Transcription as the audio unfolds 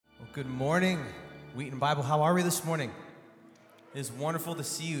Good morning, Wheaton Bible. How are we this morning? It is wonderful to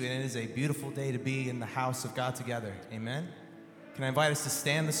see you, and it is a beautiful day to be in the house of God together. Amen? Can I invite us to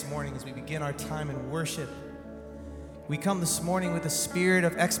stand this morning as we begin our time in worship? We come this morning with a spirit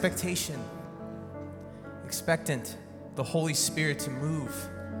of expectation, expectant the Holy Spirit to move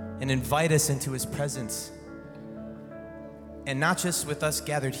and invite us into His presence. And not just with us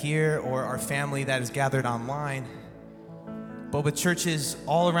gathered here or our family that is gathered online, but with churches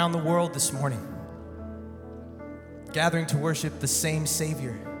all around the world this morning, gathering to worship the same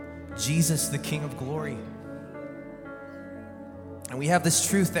Savior, Jesus, the King of Glory. And we have this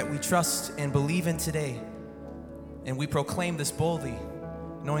truth that we trust and believe in today, and we proclaim this boldly,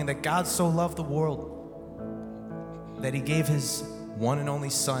 knowing that God so loved the world that He gave His one and only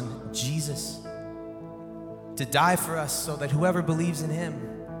Son, Jesus, to die for us so that whoever believes in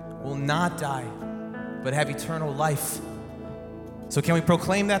Him will not die, but have eternal life. So can we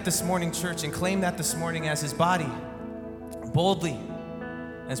proclaim that this morning, church, and claim that this morning as His body, boldly,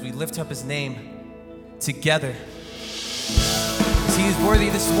 as we lift up His name together. He is worthy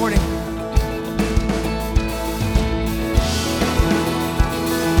this morning.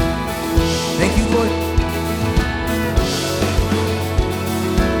 Thank you, Lord.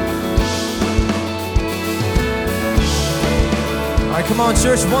 All right, come on,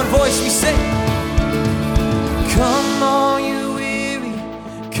 church, one voice, we sing. Come on, you.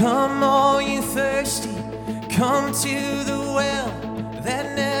 Come all you thirsty, come to the well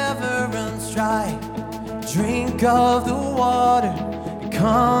that never runs dry. Drink of the water,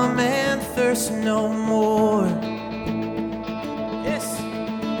 come and thirst no more. Yes.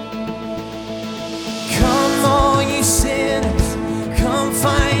 Come all you sinners, come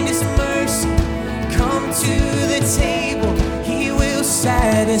find His mercy. Come to the table, He will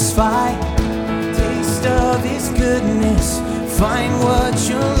satisfy. Taste of His goodness, find what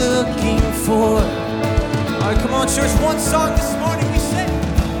you're looking for. All right, come on, church. One song this morning we sing.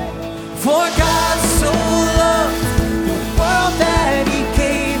 For God so loved the world that He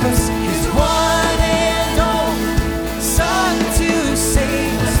gave us His one and only Son to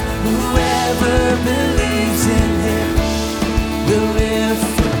save us. Whoever believes in Him will live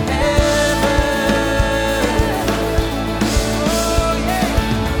forever. Oh, yeah.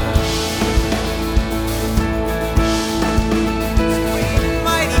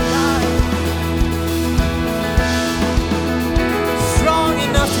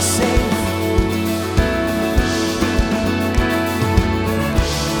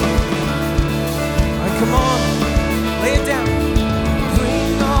 Come on, lay it down.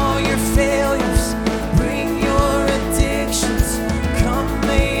 Bring all your failures, bring your addictions. Come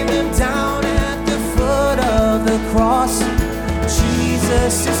lay them down at the foot of the cross.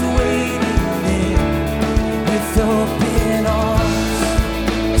 Jesus is waiting there with open arms.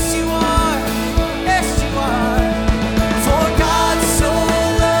 Yes, you are. Yes, you are. For God so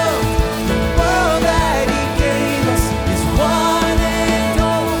loved the world that He gave us His one and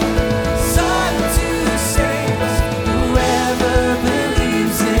only Son to save us. Whoever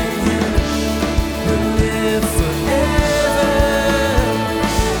believes in Him will live forever.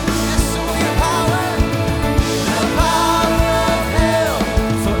 Yes, so your power, the power of hell,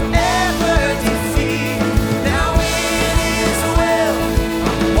 forever defeated. Now it is well,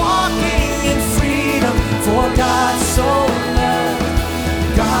 I'm walking in freedom. For God so loved,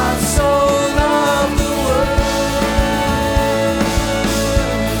 God so loved the world.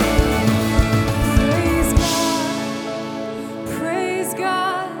 Praise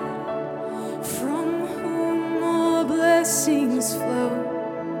God, from whom all blessings flow.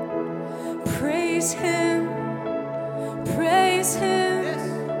 Praise Him,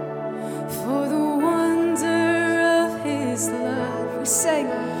 for the wonder of His love. We sing,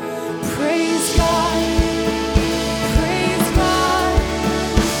 praise God. Praise God,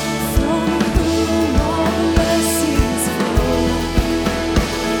 from whom all blessings flow.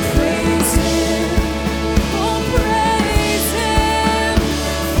 Praise Him, oh praise Him,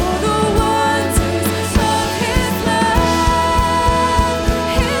 for the wonders of His love,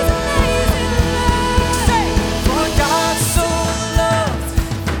 His amazing love. Say, for God so loved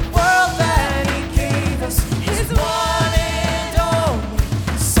the world that He gave us His one and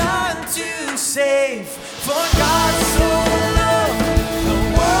only Son to save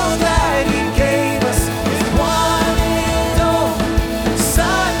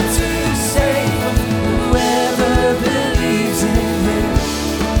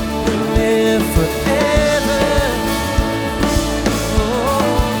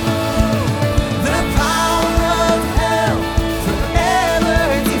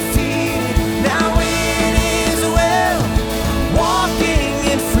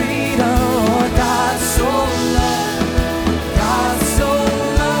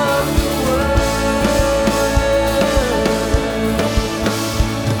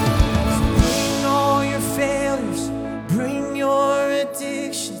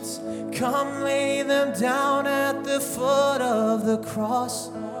come lay them down at the foot of the cross.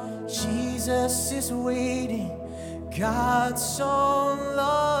 Jesus is waiting. God so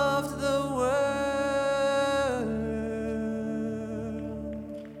loved the world.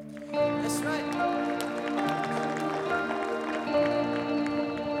 That's right.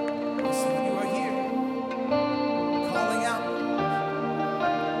 Some of you are here, calling out.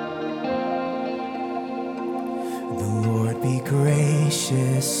 The Lord be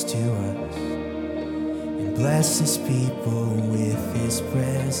gracious to us and bless his people with his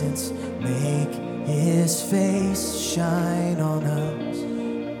presence. Make his face shine on us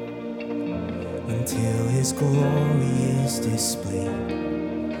until his glory is displayed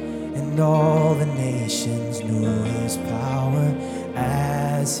and all the nations know his power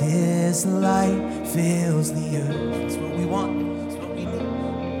as his light fills the earth. That's what we want. That's what we need.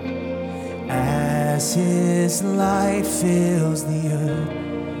 As his light fills the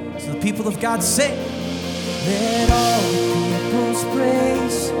earth. So the people of God sing. Let all the peoples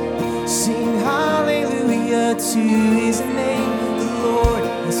praise. Sing hallelujah to his name. The Lord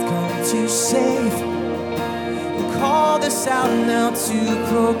has come to save. And call this out now to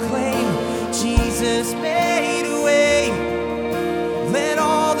proclaim. Jesus made a way. Let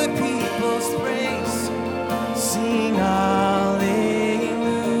all the peoples praise. Sing hallelujah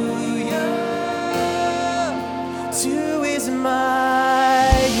to his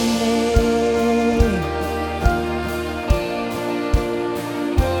mighty name.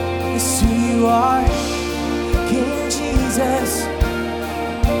 It's who you are, King Jesus.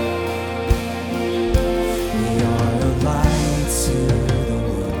 We are a light to the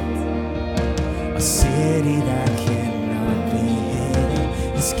world, a city that cannot be hidden.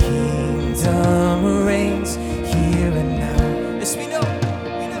 His kingdom reigns here and now. Yes, we know,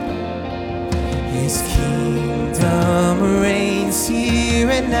 we know. His kingdom reigns here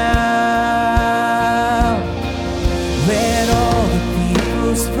and now. Let all the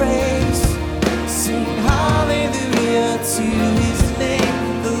peoples praise. Sing hallelujah to his name.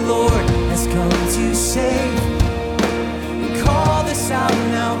 The Lord has come to save. And call this out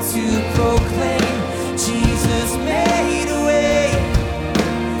now to proclaim. Jesus made a way.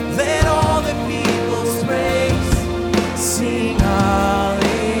 Let all the peoples praise. Sing hallelujah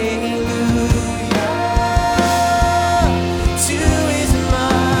to his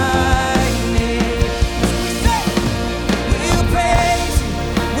mighty name. We'll praise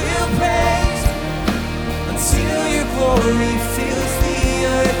you, until your glory fills the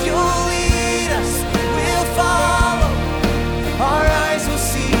earth. You'll lead us, we'll follow. Our eyes will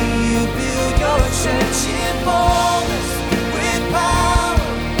see you build your church in boldness with power,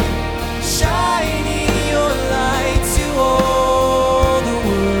 shining your light to all the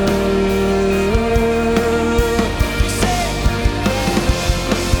world. We say,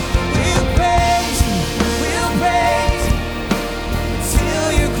 we'll praise you, until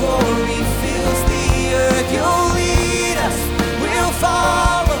your glory fills the earth. You'll lead us, we'll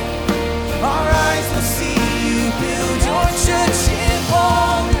follow. Our eyes will see you build your church in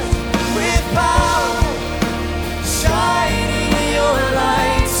boldness with power, shining your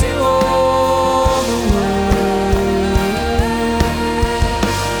light to all the world.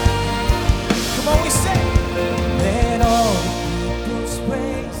 Come on, we sing. Let all the peoples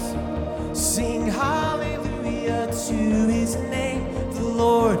praise. Sing hallelujah to his name. The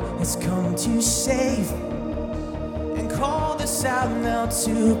Lord has come to save. And call this out now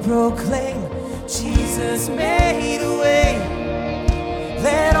to proclaim. Jesus made a way.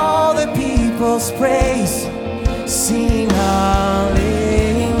 Let all the peoples praise. Sing hallelujah.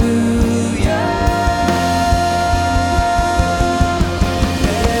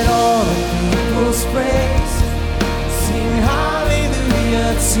 Let all the peoples praise. Sing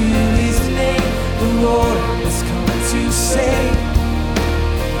hallelujah to his name. The Lord has come to save.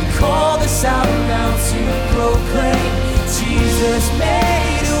 We call this out now to proclaim. Jesus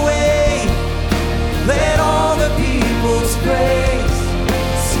made a way. Let all the peoples praise.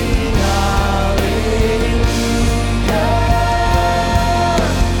 Sing hallelujah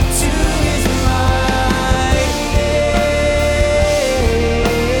to his mighty name.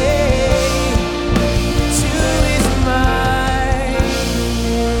 To his mighty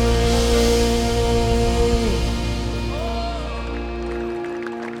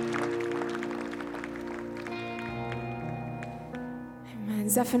Amen.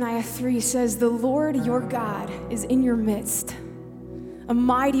 Zephaniah 3 says, "The Lord your God is in your midst, a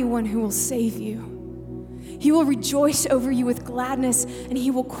mighty one who will save you. He will rejoice over you with gladness, and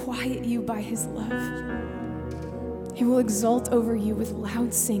he will quiet you by his love. He will exult over you with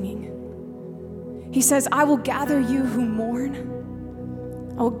loud singing. He says, I will gather you who mourn.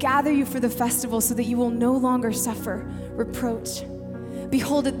 I will gather you for the festival so that you will no longer suffer reproach.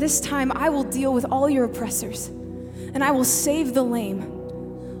 Behold, at this time I will deal with all your oppressors, and I will save the lame.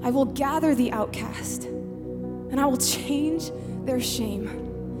 I will gather the outcast, and I will change their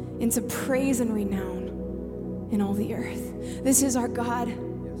shame into praise and renown in all the earth. This is our God.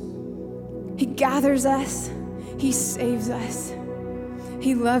 He gathers us. He saves us.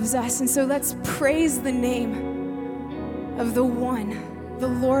 He loves us. And so let's praise the name of the one, the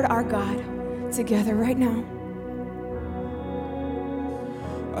Lord our God, together right now.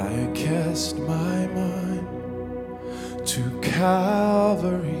 I cast my mind to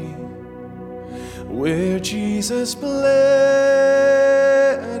Calvary, where Jesus bled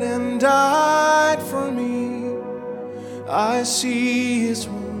and died for me. I see his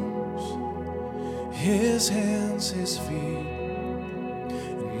wounds, his hands, his feet,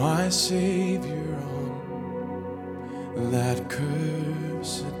 and my Savior on that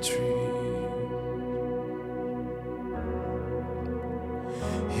cursed tree.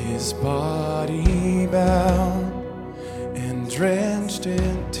 His body bound and drenched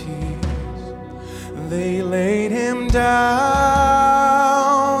in tears, they laid him down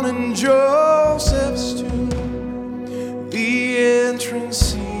in Joseph's tomb, the entrance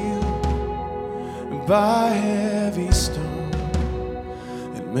sealed by heavy stone,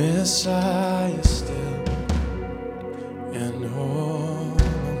 and Messiah still and all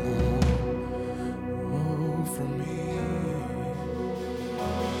alone for me.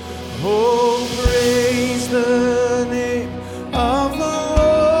 Oh, praise the name of the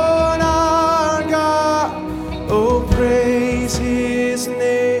Lord our God. Oh, praise his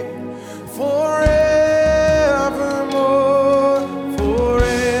name forevermore. For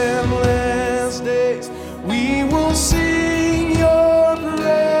endless days we will sing your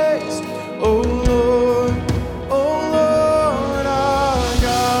praise. Oh, Lord our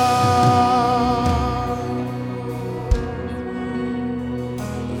God.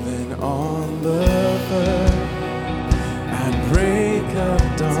 Then on the third at break of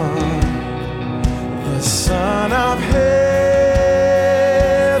dawn, the Son of Heaven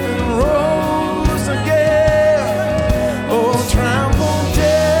rose again. Oh, trample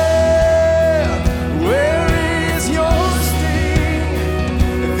death, where is your sting?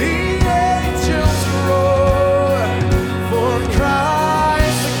 The angels roar for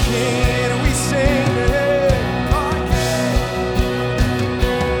Christ the King. We sing our King.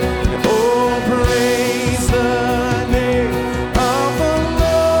 Oh, praise the name of the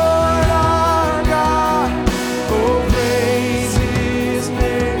Lord our God. Oh, praise his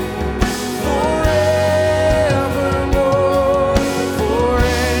name forevermore. For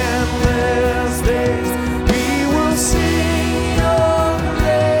endless days we will sing your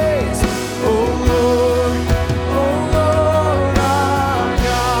praise. Oh, Lord our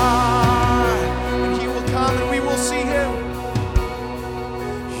God. And he will come and we will see him.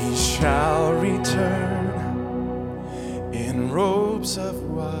 He shall return in robes of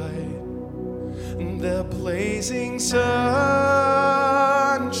white, the blazing sun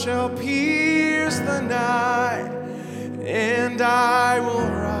shall pierce the night, and I will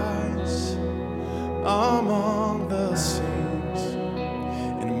rise among the saints,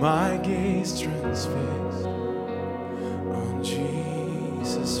 and my gaze transfixed on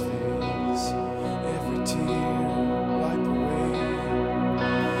Jesus' face, every tear wipe away.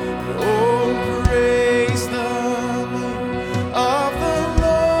 Oh, praise the name of the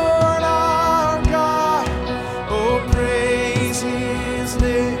Lord our God. Oh, praise his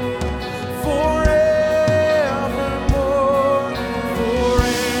name forevermore. For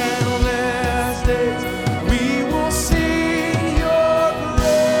endless days we will sing your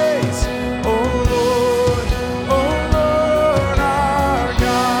praise. Oh, Lord our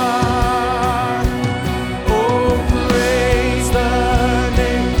God.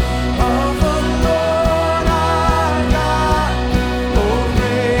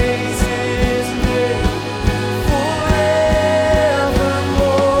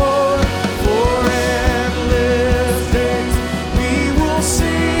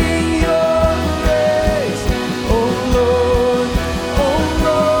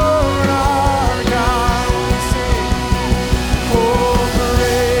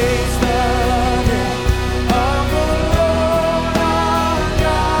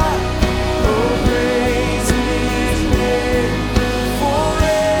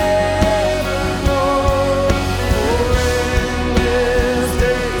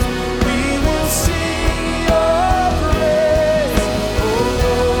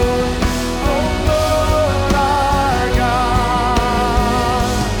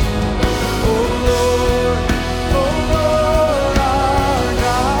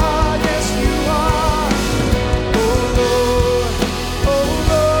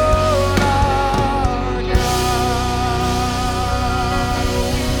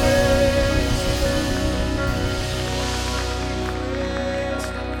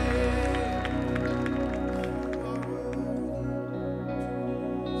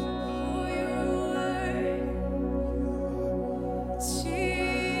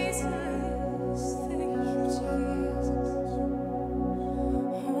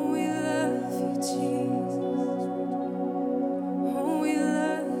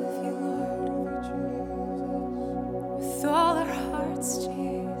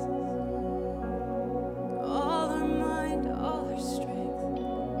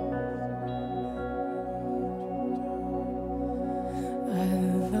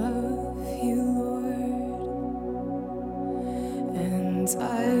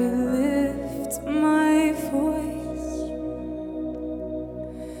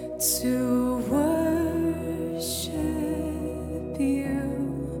 to worship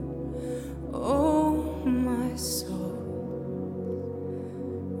you, oh my soul,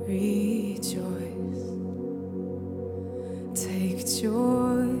 rejoice. Take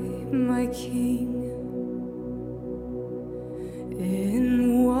joy, my King,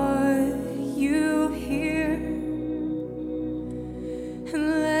 in what you hear,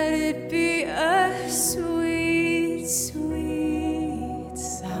 and let it be a sweet, sweet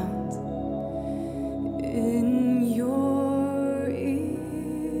sound in your ear.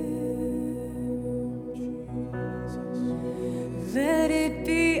 Let it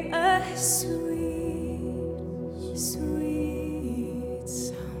be a sweet, sweet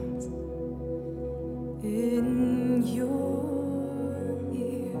sound in your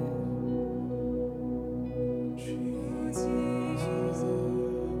ear. Jesus,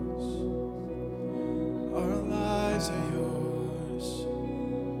 our lives are yours,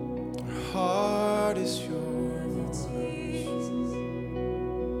 our heart is yours.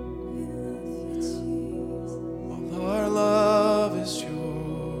 All our love is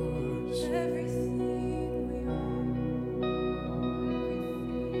yours.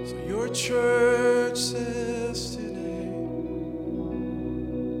 So your church says today,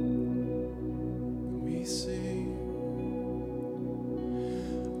 we sing,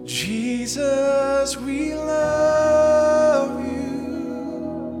 Jesus, we love you.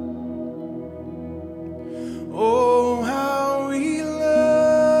 Oh, how we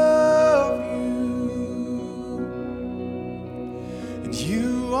love you. And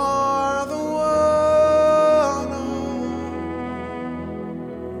you are the one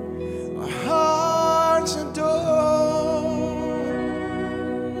our hearts adore.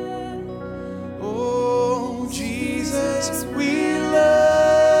 Oh, Jesus, we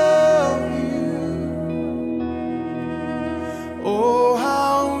love you. Oh,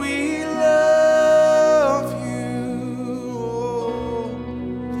 how we love you. Oh,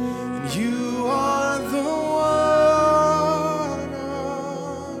 and you are the one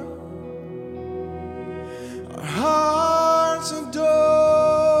our hearts adore.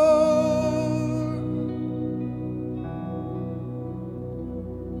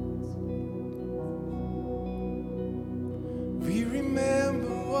 We remember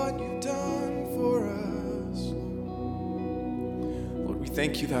what you've done for us. Lord, we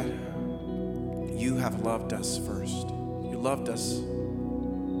thank you that you have loved us first. You loved us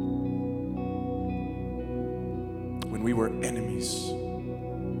when we were enemies,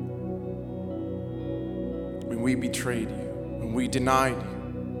 when we betrayed you, when we denied you.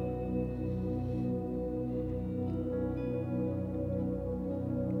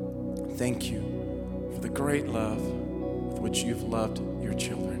 Thank you for the great love with which you've loved your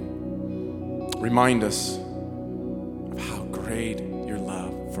children. Remind us of how great your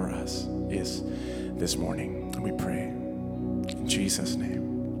love for us is this morning. And we pray in Jesus'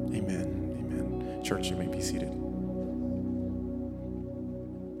 name. Amen. Amen. Church, you may be seated.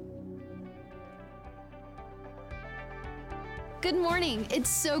 Good morning. It's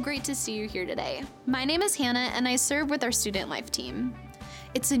so great to see you here today. My name is Hannah and I serve with our student life team.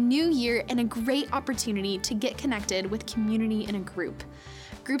 It's a new year and a great opportunity to get connected with community in a group.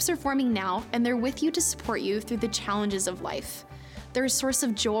 Groups are forming now and they're with you to support you through the challenges of life. They're a source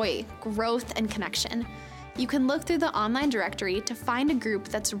of joy, growth, and connection. You can look through the online directory to find a group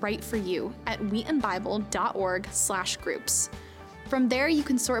that's right for you at wheatonbible.org/groups. From there, you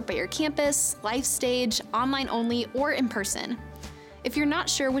can sort by your campus, life stage, online only, or in person. If you're not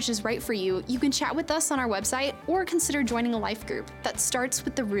sure which is right for you, you can chat with us on our website or consider joining a life group that starts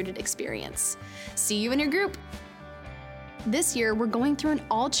with the Rooted experience. See you in your group. This year, we're going through an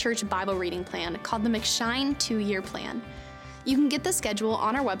all-church Bible reading plan called the McShine 2-Year Plan. You can get the schedule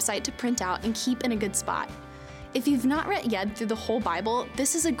on our website to print out and keep in a good spot. If you've not read yet through the whole Bible,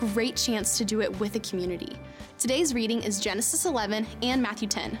 this is a great chance to do it with a community. Today's reading is Genesis 11 and Matthew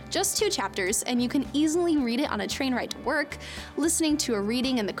 10, just 2 chapters, and you can easily read it on a train ride to work, listening to a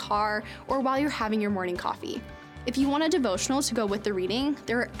reading in the car, or while you're having your morning coffee. If you want a devotional to go with the reading,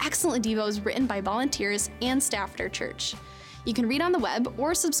 there are excellent devos written by volunteers and staff at our church. You can read on the web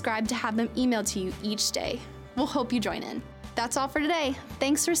or subscribe to have them emailed to you each day. We'll hope you join in. That's all for today.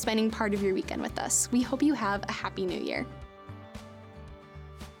 Thanks for spending part of your weekend with us. We hope you have a happy new year.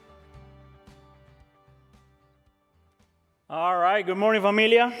 All right, good morning,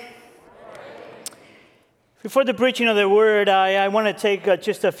 familia. Before the preaching of the word, I want to take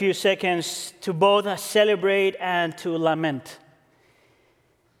just a few seconds to both celebrate and to lament.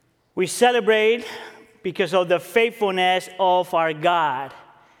 We celebrate because of the faithfulness of our God,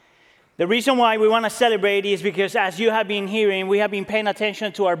 The reason why we want to celebrate is because, as you have been hearing, we have been paying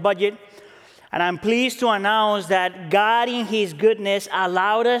attention to our budget. And I'm pleased to announce that God, in His goodness,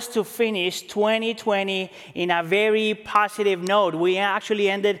 allowed us to finish 2020 in a very positive note. We actually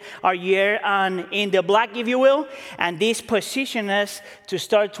ended our year in the black, if you will, and this positioned us to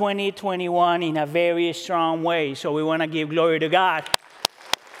start 2021 in a very strong way. So we want to give glory to God.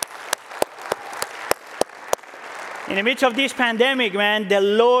 In the midst of this pandemic, man, the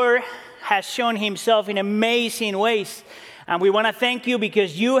Lord has shown Himself in amazing ways. And we want to thank you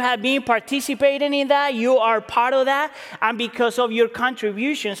because you have been participating in that. You are part of that. And because of your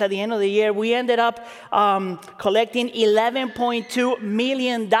contributions at the end of the year, we ended up collecting $11.2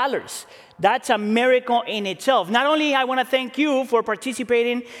 million. That's a miracle in itself. Not only I want to thank you for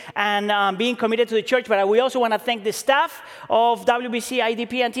participating and being committed to the church, but we also want to thank the staff of WBC,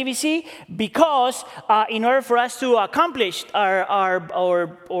 IDP, and TBC, because in order for us to accomplish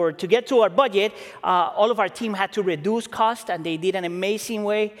or to get to our budget, all of our team had to reduce cost, and they did an amazing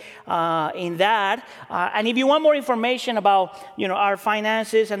way in that. And if you want more information about our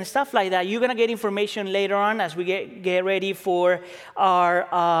finances and stuff like that, you're gonna get information later on as we get ready for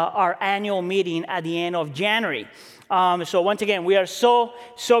our annual meeting at the end of January. So once again, we are so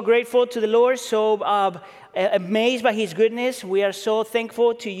grateful to the Lord, so amazed by His goodness. We are so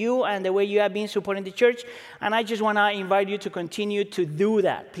thankful to you and the way you have been supporting the church. And I just want to invite you to continue to do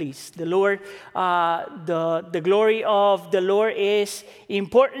that, please. The Lord, the glory of the Lord is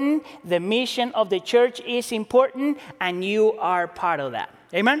important. The mission of the church is important, and you are part of that.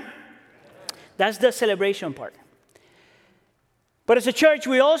 Amen? That's the celebration part. But as a church,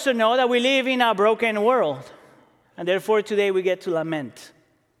 we also know that we live in a broken world. And therefore, today we get to lament.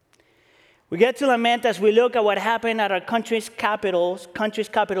 We get to lament as we look at what happened at our country's capital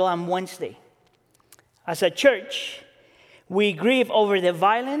on Wednesday. As a church, we grieve over the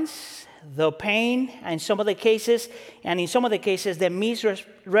violence, the pain, and in some of the cases, the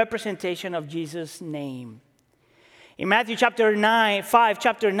misrepresentation of Jesus' name. In Matthew chapter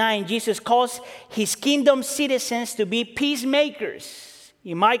 9, Jesus calls His kingdom citizens to be peacemakers.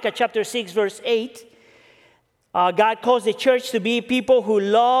 In Micah chapter 6, verse 8, God calls the church to be people who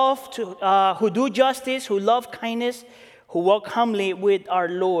who do justice, who love kindness, who walk humbly with our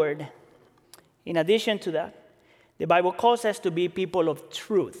Lord. In addition to that, the Bible calls us to be people of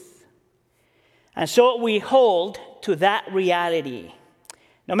truth. And so we hold to that reality.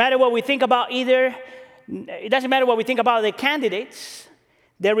 No matter what we think about it doesn't matter what we think about the candidates,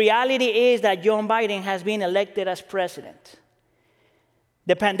 the reality is that Joe Biden has been elected as president.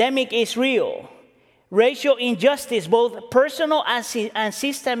 The pandemic is real. Racial injustice, both personal and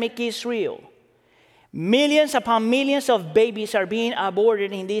systemic, is real. Millions upon millions of babies are being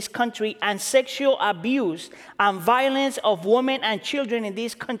aborted in this country, and sexual abuse and violence of women and children in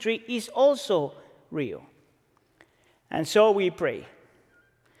this country is also real. And so we pray.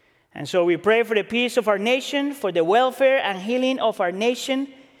 And so we pray for the peace of our nation, for the welfare and healing of our nation.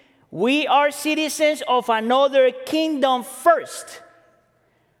 We are citizens of another kingdom first,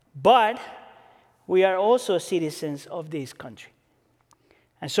 but we are also citizens of this country.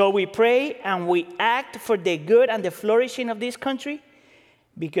 And so we pray and we act for the good and the flourishing of this country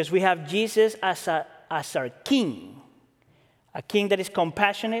because we have Jesus as our king, a king that is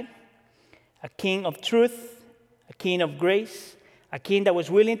compassionate, a king of truth, a king of grace, a king that was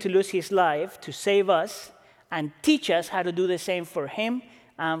willing to lose his life to save us and teach us how to do the same for him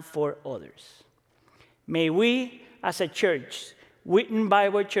and for others. May we, as a church, Wheaton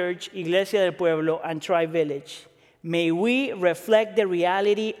Bible Church, Iglesia del Pueblo, and Tribe Village, may we reflect the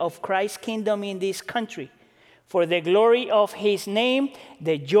reality of Christ's kingdom in this country for the glory of His name,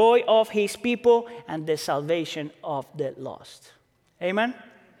 the joy of His people, and the salvation of the lost. Amen?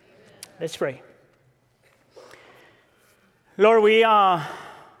 Let's pray. Lord, we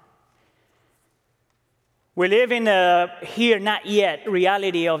live in a here, not yet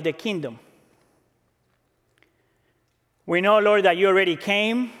reality of the kingdom. We know, Lord, that you already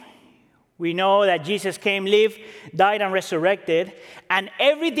came. We know that Jesus came, lived, died, and resurrected. And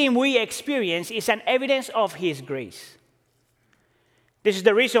everything we experience is an evidence of His grace. This is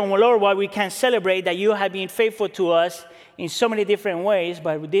the reason, Lord, why we can celebrate that you have been faithful to us in so many different ways.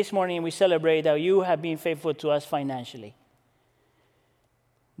 But this morning we celebrate that you have been faithful to us financially.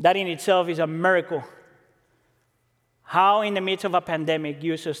 That in itself is a miracle. How in the midst of a pandemic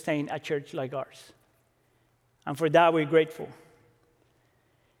you sustain a church like ours. And for that we're grateful.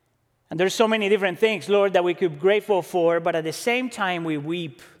 And there's so many different things, Lord, that we could be grateful for, but at the same time we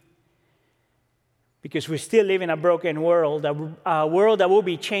weep. Because we still live in a broken world, a world that will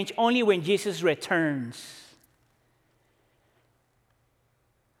be changed only when Jesus returns.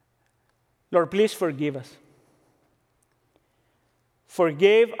 Lord, please forgive us.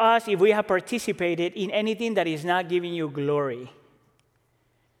 Forgive us if we have participated in anything that is not giving you glory.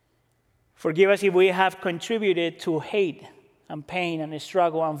 Forgive us if we have contributed to hate and pain and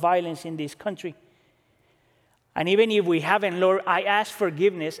struggle and violence in this country. And even if we haven't, Lord, I ask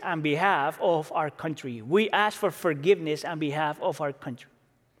forgiveness on behalf of our country. We ask for forgiveness on behalf of our country.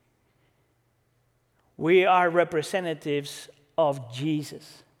 We are representatives of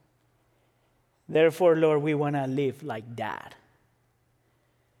Jesus. Therefore, Lord, we want to live like that.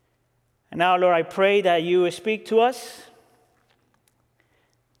 And now, Lord, I pray that you speak to us,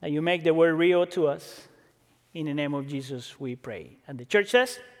 that you make the word real to us. In the name of Jesus, we pray. And the church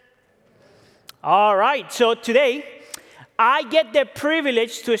says? All right, so today, I get the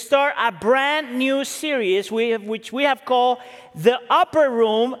privilege to start a brand new series which we have called The Upper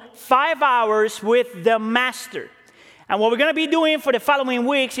Room, 5 Hours with the Master. And what we're going to be doing for the following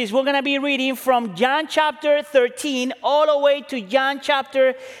weeks is we're going to be reading from John chapter 13 all the way to John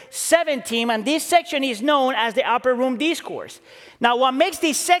chapter 17. And this section is known as the Upper Room Discourse. Now, what makes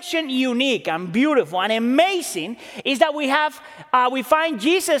this section unique and beautiful and amazing is that we find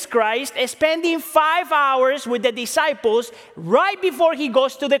Jesus Christ spending 5 hours with the disciples right before he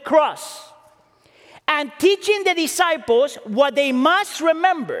goes to the cross and teaching the disciples what they must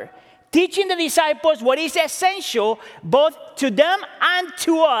remember. Teaching the disciples what is essential both to them and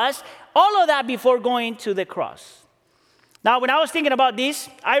to us, all of that before going to the cross. Now, when I was thinking about this,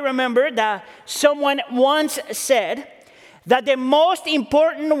 I remember that someone once said that the most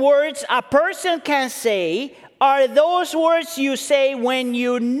important words a person can say are those words you say when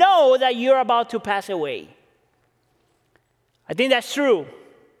you know that you're about to pass away. I think that's true.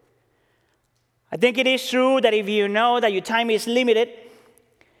 I think it is true that if you know that your time is limited,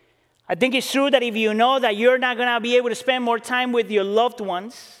 I think it's true that if you know that you're not going to be able to spend more time with your loved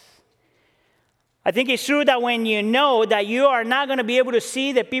ones, I think it's true that when you know that you are not going to be able to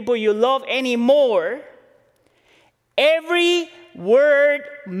see the people you love anymore, every word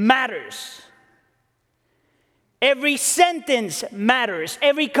matters. Every sentence matters.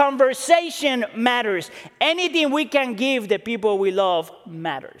 Every conversation matters. Anything we can give the people we love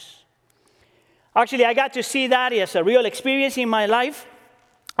matters. Actually, I got to see that as a real experience in my life.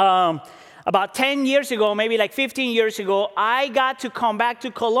 About 10 years ago, maybe like 15 years ago, I got to come back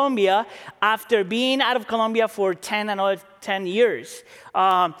to Colombia after being out of Colombia for 10 years.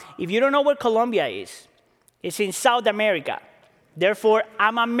 If you don't know where Colombia is, it's in South America. Therefore,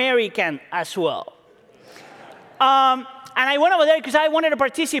 I'm American as well. And I went over there because I wanted to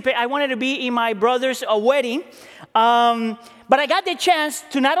participate. I wanted to be in my brother's wedding. But I got the chance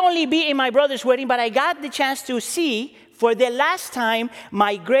to not only be in my brother's wedding, but I got the chance to see for the last time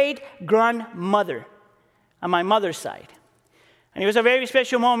my great-grandmother on my mother's side. And it was a very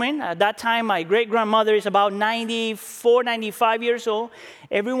special moment. At that time, my great-grandmother is about 94, 95 years old.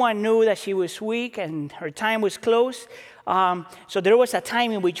 Everyone knew that she was weak and her time was close. So there was a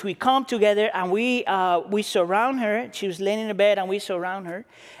time in which we come together and we surround her. She was laying in the bed and we surround her.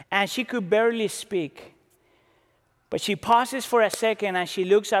 And she could barely speak. But she pauses for a second and she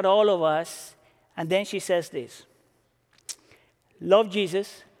looks at all of us. And then she says this: "Love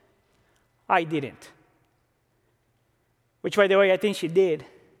Jesus, I didn't." Which, by the way, I think she did.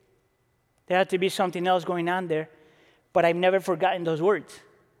 There had to be something else going on there. But I've never forgotten those words.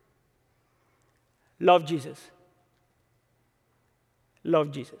 Love Jesus. Love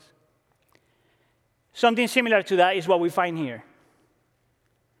Jesus. Something similar to that is what we find here.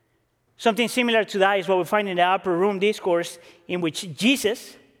 Something similar to that is what we find in the Upper Room Discourse, in which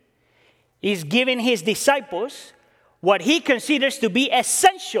Jesus is giving his disciples what he considers to be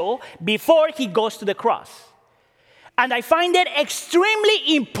essential before he goes to the cross. And I find it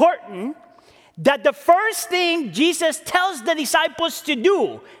extremely important that the first thing Jesus tells the disciples to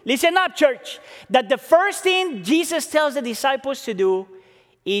do, listen up, church, that the first thing Jesus tells the disciples to do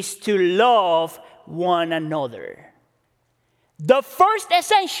is to love one another. The first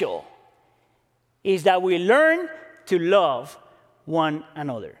essential is that we learn to love one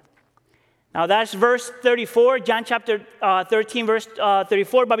another. Now that's verse 34, John chapter 13, verse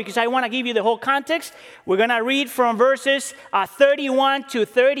 34. But because I want to give you the whole context, we're going to read from verses 31 to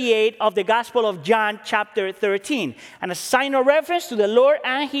 38 of the Gospel of John chapter 13. And a sign of reference to the Lord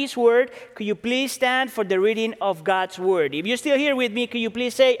and his word, could you please stand for the reading of God's word? If you're still here with me, could you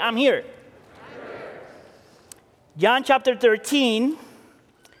please say, "I'm here"? I'm here. John chapter 13,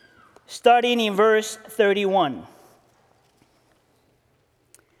 starting in verse 31.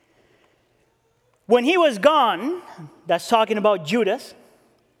 When he was gone, that's talking about Judas,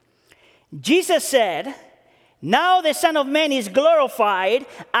 Jesus said, Now the Son of Man is glorified,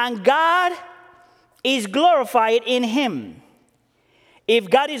 and God is glorified in him. If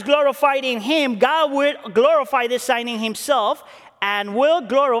God is glorified in him, God will glorify the Son in himself and will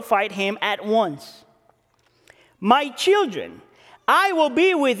glorify him at once. My children, I will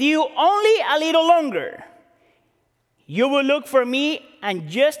be with you only a little longer. You will look for me, and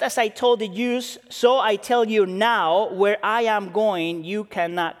just as I told the Jews, so I tell you now, where I am going, you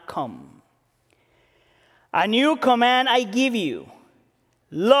cannot come. A new command I give you,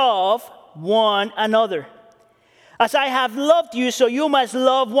 love one another. As I have loved you, so you must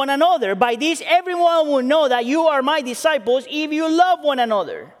love one another. By this, everyone will know that you are my disciples if you love one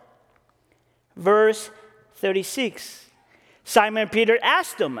another. Verse 36. Simon Peter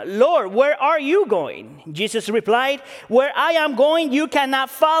asked him, Lord, where are you going? Jesus replied, where I am going, you cannot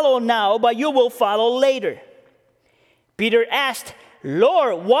follow now, but you will follow later. Peter asked,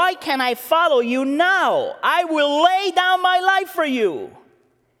 Lord, why can I follow you now? I will lay down my life for you.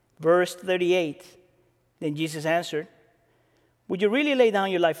 Verse 38. Then Jesus answered, would you really lay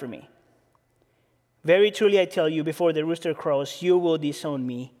down your life for me? Very truly I tell you, before the rooster crows, you will disown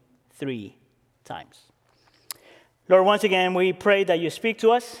me 3 times. Lord, once again, we pray that you speak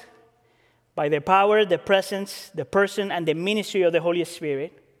to us by the power, the presence, the person, and the ministry of the Holy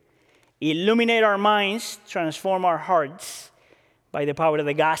Spirit. Illuminate our minds, transform our hearts by the power of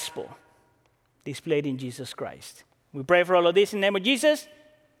the gospel displayed in Jesus Christ. We pray for all of this in the name of Jesus.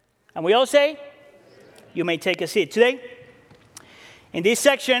 And we all say, you may take a seat. Today, in this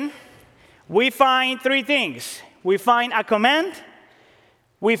section, we find 3 things. We find a command,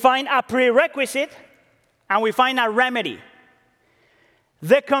 we find a prerequisite, and we find a remedy.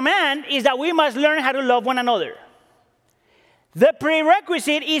 The command is that we must learn how to love one another. The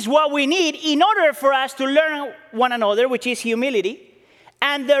prerequisite is what we need in order for us to learn one another, which is humility.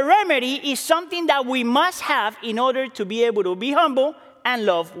 And the remedy is something that we must have in order to be able to be humble and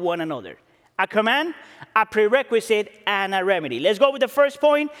love one another. A command, a prerequisite, and a remedy. Let's go with the first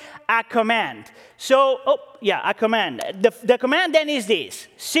point, a command. A command. The command then is this,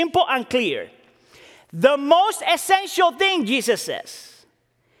 simple and clear. The most essential thing, Jesus says,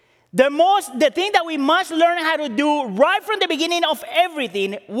 the thing that we must learn how to do right from the beginning of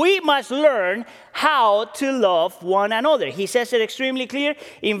everything, we must learn how to love one another. He says it extremely clear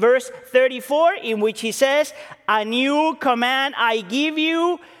in verse 34, in which he says, a new command I give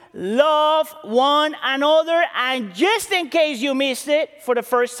you, love one another. And just in case you missed it for the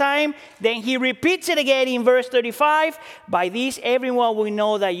first time, then he repeats it again in verse 35. By this, everyone will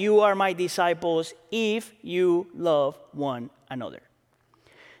know that you are my disciples if you love one another.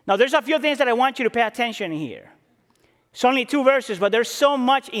 Now, there's a few things that I want you to pay attention here. It's only 2 verses, but there's so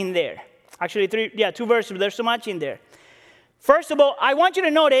much in there. Actually, 2 verses, but there's so much in there. First of all, I want you to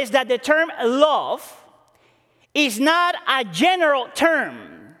notice that the term love is not a general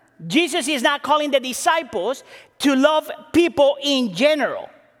term. Jesus is not calling the disciples to love people in general.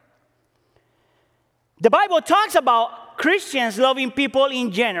 The Bible talks about Christians loving people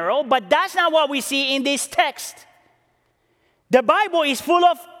in general, but that's not what we see in this text. The Bible is full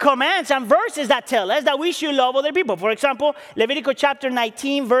of commands and verses that tell us that we should love other people. For example, Leviticus chapter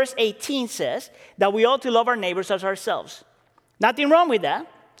 19, verse 18 says that we ought to love our neighbors as ourselves. Nothing wrong with that.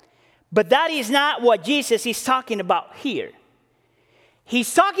 But that is not what Jesus is talking about here.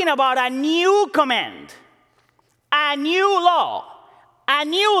 He's talking about a new command, a new law, a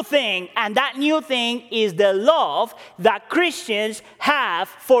new thing, and that new thing is the love that Christians have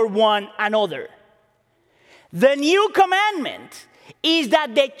for one another. The new commandment is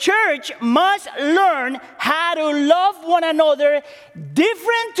that the church must learn how to love one another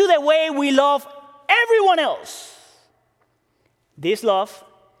different to the way we love everyone else. This love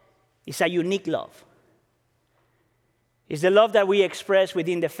is a unique love. It's the love that we express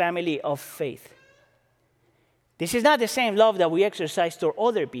within the family of faith. This is not the same love that we exercise toward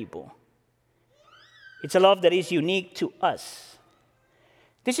other people. It's a love that is unique to us.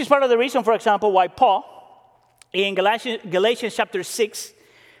 This is part of the reason, for example, why Paul, in Galatians chapter 6,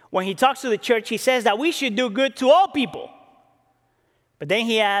 when he talks to the church, he says that we should do good to all people. But then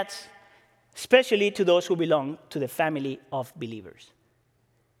he adds, especially to those who belong to the family of believers.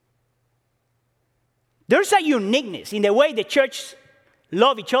 There's a uniqueness in the way the church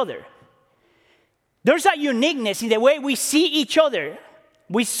love each other. There's a uniqueness in the way we see each other,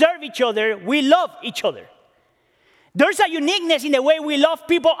 we serve each other, we love each other. There's a uniqueness in the way we love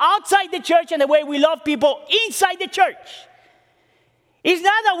people outside the church and the way we love people inside the church. It's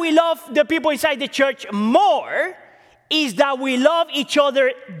not that we love the people inside the church more, it's that we love each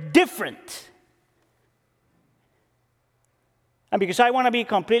other different. And because I want to be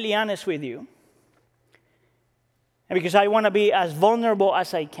completely honest with you, and because I want to be as vulnerable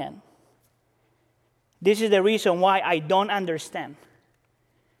as I can. This is the reason why I don't understand,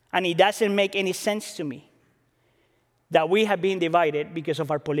 and it doesn't make any sense to me that we have been divided because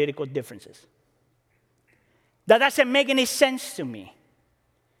of our political differences. That doesn't make any sense to me.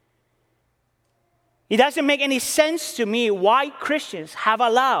 It doesn't make any sense to me why Christians have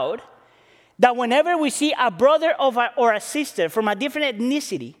allowed that whenever we see a brother or a sister from a different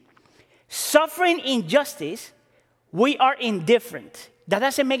ethnicity suffering injustice, we are indifferent. That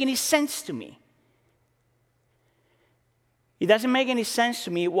doesn't make any sense to me. It doesn't make any sense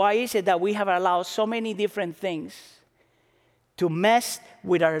to me. Why is it that we have allowed so many different things to mess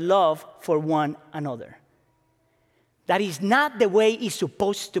with our love for one another? That is not the way it's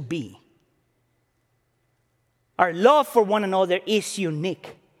supposed to be. Our love for one another is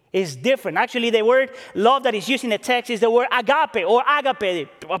unique. It's different. Actually, the word love that is used in the text is the word agape or agape,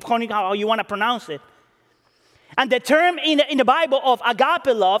 according to how you want to pronounce it. And the term in the Bible of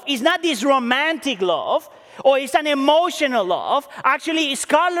agape love is not this romantic love, or it's an emotional love. Actually,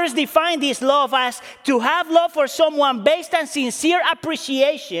 scholars define this love as to have love for someone based on sincere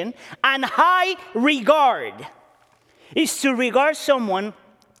appreciation and high regard. It's to regard someone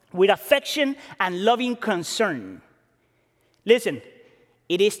with affection and loving concern. Listen,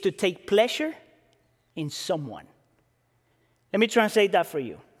 it is to take pleasure in someone. Let me translate that for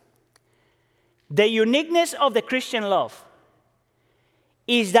you. The uniqueness of the Christian love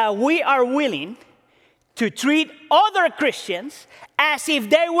is that we are willing to treat other Christians as if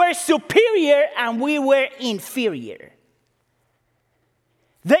they were superior and we were inferior.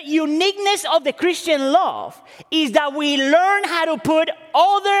 The uniqueness of the Christian love is that we learn how to put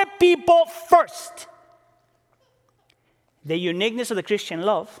other people first. The uniqueness of the Christian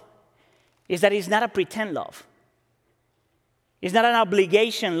love is that it's not a pretend love. It's not an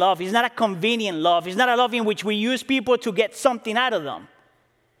obligation love. It's not a convenient love. It's not a love in which we use people to get something out of them.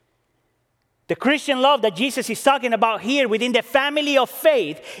 The Christian love that Jesus is talking about here within the family of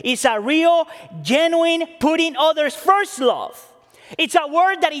faith is a real, genuine, putting others first love. It's a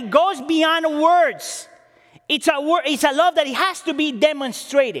word that it goes beyond words. It's a love that it has to be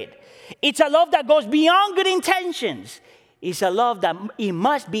demonstrated. It's a love that goes beyond good intentions. It's a love that it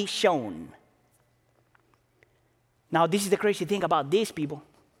must be shown. Now, this is the crazy thing about these people.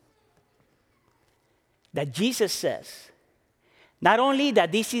 That Jesus says, not only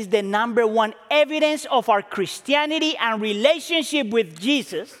that this is the number one evidence of our Christianity and relationship with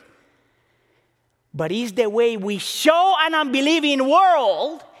Jesus, but it's the way we show an unbelieving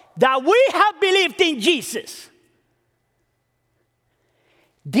world that we have believed in Jesus.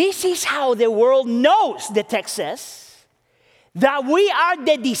 This is how the world knows, the text says, that we are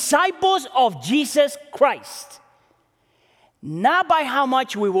the disciples of Jesus Christ. Not by how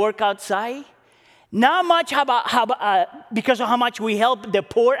much we work outside, not much because of how much we help the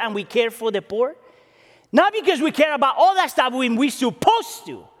poor and we care for the poor, not because we care about all that stuff when we're supposed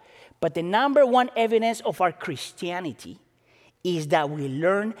to, but the number one evidence of our Christianity is that we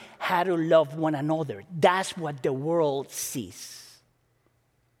learn how to love one another. That's what the world sees.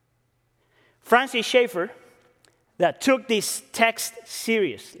 Francis Schaeffer, that took this text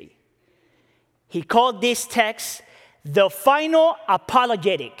seriously, he called this text the final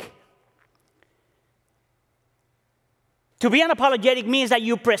apologetic. To be an apologetic means that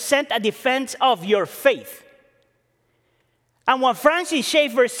you present a defense of your faith. And what Francis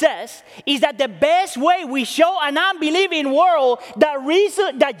Schaeffer says is that the best way we show an unbelieving world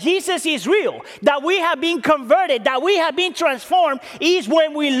that Jesus is real, that we have been converted, that we have been transformed, is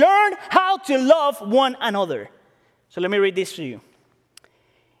when we learn how to love one another. So let me read this to you.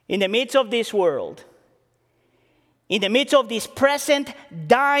 In the midst of this world, in the midst of this present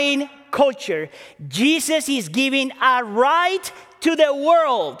dying culture, Jesus is giving a right to the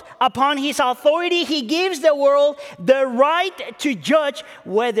world. Upon his authority, he gives the world the right to judge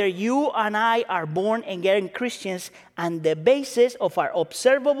whether you and I are born again Christians on the basis of our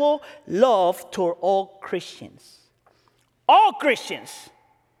observable love toward all Christians. All Christians.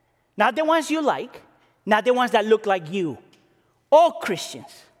 Not the ones you like, not the ones that look like you. All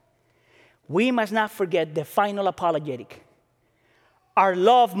Christians. We must not forget the final apologetic. Our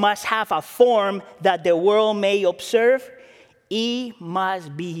love must have a form that the world may observe. It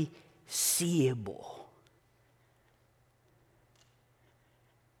must be seeable.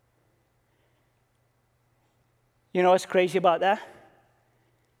 You know what's crazy about that?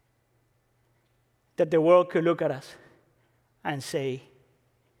 That the world could look at us and say,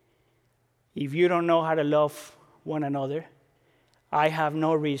 if you don't know how to love one another, I have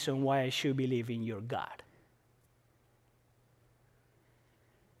no reason why I should believe in your God.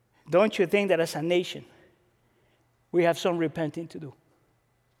 Don't you think that as a nation, we have some repenting to do.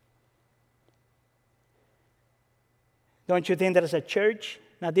 Don't you think that as a church,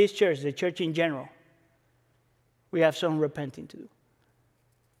 not this church, the church in general, we have some repenting to do?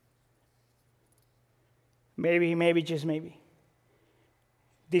 Maybe, just maybe.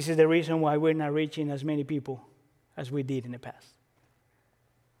 This is the reason why we're not reaching as many people as we did in the past.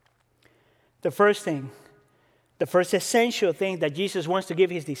 The first essential thing that Jesus wants to give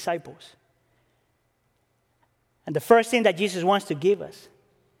his disciples, and the first thing that Jesus wants to give us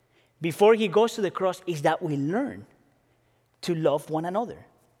before he goes to the cross is that we learn to love one another.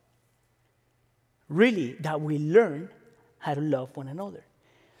 Really, that we learn how to love one another.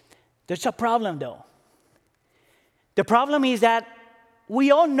 There's a problem, though. The problem is that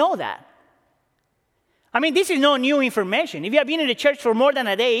we all know that. I mean, this is no new information. If you have been in the church for more than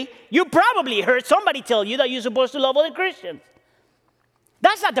a day, you probably heard somebody tell you that you're supposed to love other Christians.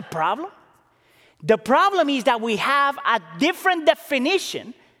 That's not the problem. The problem is that we have a different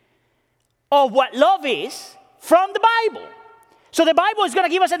definition of what love is from the Bible. So the Bible is going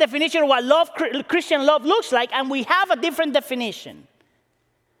to give us a definition of what Christian love looks like, and we have a different definition.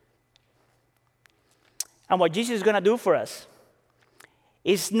 And what Jesus is going to do for us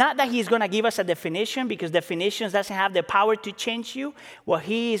is not that he's going to give us a definition, because definitions doesn't have the power to change you. What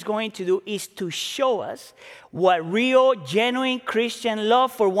he is going to do is to show us what real, genuine Christian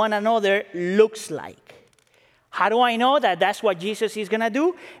love for one another looks like. How do I know that that's what Jesus is going to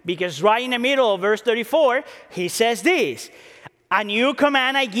do? Because right in the middle of verse 34, he says this: "A new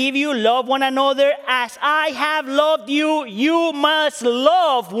command I give you, love one another as I have loved you. You must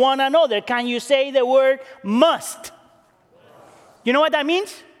love one another." Can you say the word must? You know what that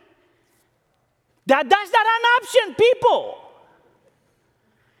means? That's not an option, people.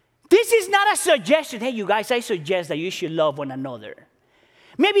 This is not a suggestion. Hey, you guys, I suggest that you should love one another.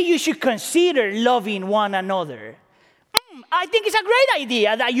 Maybe you should consider loving one another. I think it's a great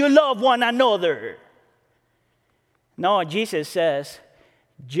idea that you love one another. No, Jesus says,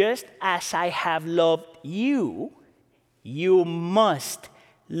 just as I have loved you, you must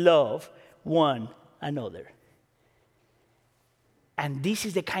love one another. And this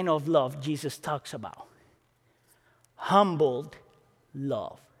is the kind of love Jesus talks about. Humbled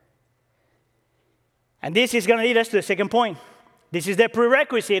love. And this is going to lead us to the second point. This is the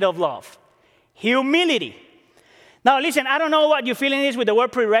prerequisite of love. Humility. Now listen, I don't know what your feeling is with the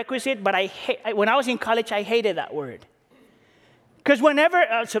word prerequisite, but when I was in college, I hated that word. Because whenever,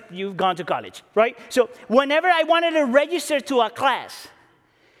 so you've gone to college, right? So whenever I wanted to register to a class,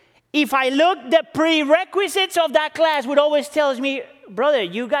 if I looked, the prerequisites of that class would always tell me, brother,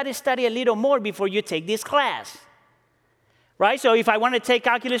 you got to study a little more before you take this class. Right? So if I want to take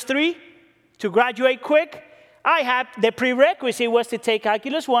Calculus 3 to graduate quick, the prerequisite was to take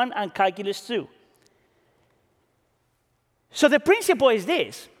Calculus 1 and Calculus 2. So the principle is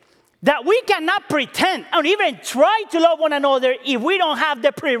this, that we cannot pretend or even try to love one another if we don't have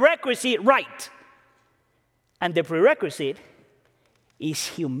the prerequisite right. And the prerequisite is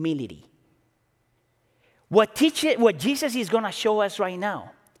humility. What Jesus is going to show us right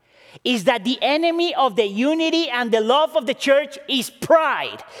now is that the enemy of the unity and the love of the church is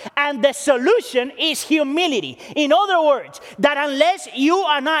pride, and the solution is humility. In other words, that unless you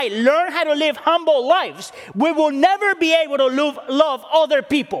and I learn how to live humble lives, we will never be able to love other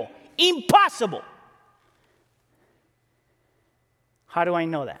people. Impossible. How do I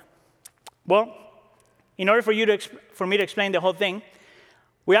know that? Well, in order for me to explain the whole thing,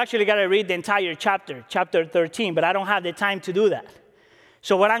 we actually got to read the entire chapter 13, but I don't have the time to do that.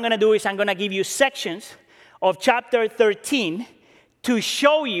 So what I'm going to do is I'm going to give you sections of chapter 13 to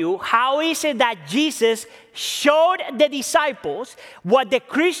show you how is it that Jesus showed the disciples what the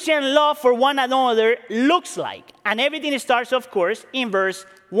Christian love for one another looks like. And everything starts, of course, in verse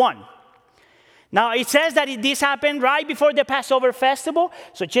 1. Now, it says that this happened right before the Passover festival.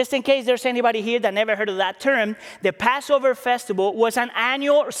 So just in case there's anybody here that never heard of that term, the Passover festival was an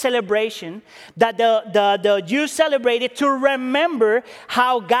annual celebration that the Jews celebrated to remember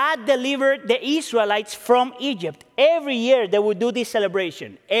how God delivered the Israelites from Egypt. Every year they would do this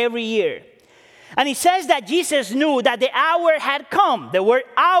celebration, every year. And it says that Jesus knew that the hour had come. The word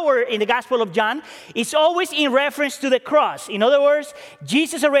hour in the Gospel of John is always in reference to the cross. In other words,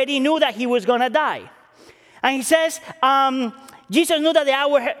 Jesus already knew that he was going to die. And he says, Jesus knew that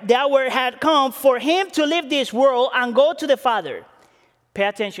the hour had come for him to leave this world and go to the Father. Pay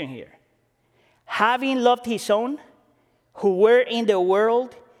attention here. Having loved his own who were in the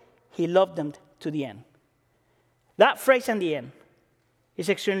world, he loved them to the end. That phrase in the end is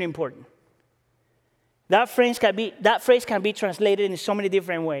extremely important. That phrase can be translated in so many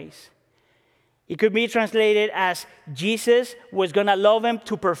different ways. It could be translated as Jesus was going to love him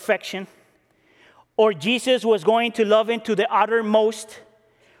to perfection, or Jesus was going to love him to the uttermost,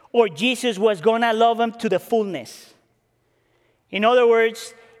 or Jesus was going to love him to the fullness. In other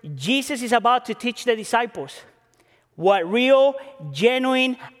words, Jesus is about to teach the disciples what real,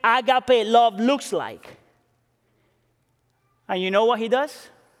 genuine, agape love looks like. And you know what he does?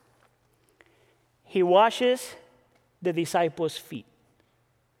 He washes the disciples' feet.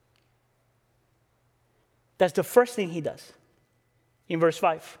 That's the first thing he does in verse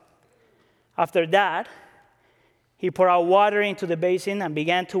 5. After that, he poured out water into the basin and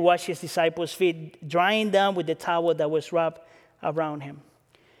began to wash his disciples' feet, drying them with the towel that was wrapped around him.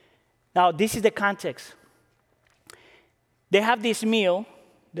 Now, this is the context. They have this meal,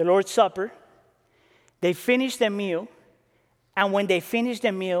 the Lord's Supper. They finish the meal, and when they finish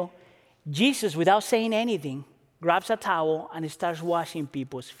the meal, Jesus, without saying anything, grabs a towel and starts washing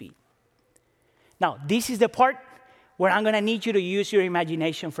people's feet. Now, this is the part where I'm going to need you to use your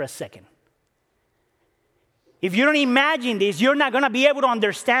imagination for a second. If you don't imagine this, you're not going to be able to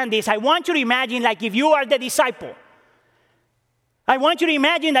understand this. I want you to imagine like if you are the disciple. I want you to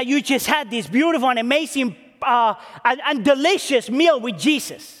imagine that you just had this beautiful and amazing and delicious meal with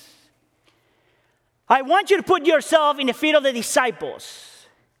Jesus. I want you to put yourself in the feet of the disciples.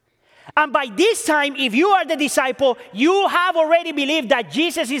 And by this time, if you are the disciple, you have already believed that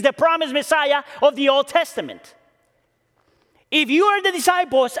Jesus is the promised Messiah of the Old Testament. If you are the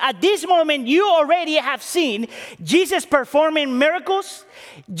disciples, at this moment, you already have seen Jesus performing miracles,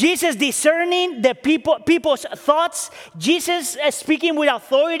 Jesus discerning the people's thoughts, Jesus speaking with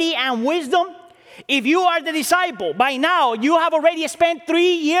authority and wisdom. If you are the disciple, by now, you have already spent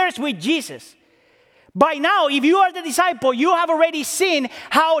 3 years with Jesus. By now, if you are the disciple, you have already seen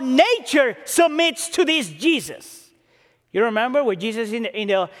how nature submits to this Jesus. You remember when Jesus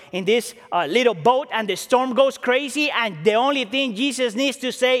in this little boat and the storm goes crazy and the only thing Jesus needs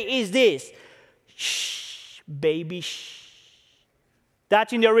to say is this: shh, baby, shh.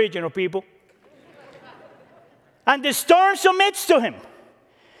 That's in the original, people. And the storm submits to him.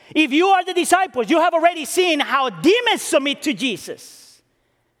 If you are the disciples, you have already seen how demons submit to Jesus.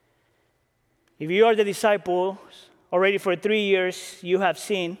 If you are the disciples, already for 3 years, you have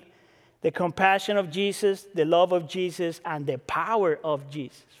seen the compassion of Jesus, the love of Jesus, and the power of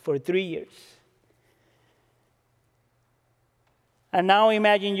Jesus for 3 years. And now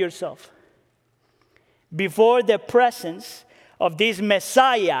imagine yourself before the presence of this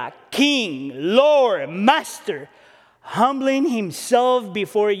Messiah, King, Lord, Master, humbling himself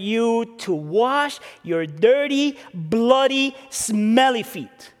before you to wash your dirty, bloody, smelly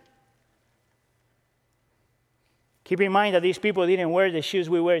feet. Keep in mind that these people didn't wear the shoes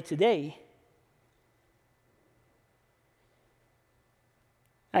we wear today.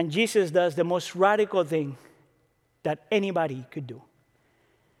 And Jesus does the most radical thing that anybody could do.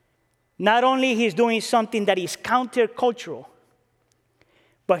 Not only he's doing something that is countercultural,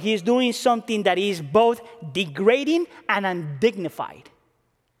 but he's doing something that is both degrading and undignified.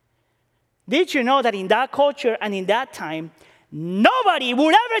 Did you know that in that culture and in that time, nobody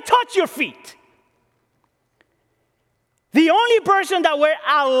would ever touch your feet? The only person that were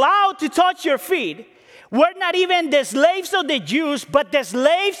allowed to touch your feet were not even the slaves of the Jews, but the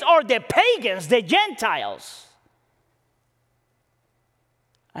slaves or the pagans, the Gentiles.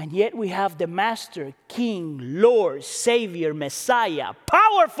 And yet we have the Master, King, Lord, Savior, Messiah,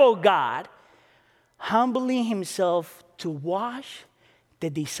 powerful God, humbling himself to wash the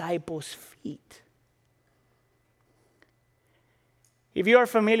disciples' feet. If you are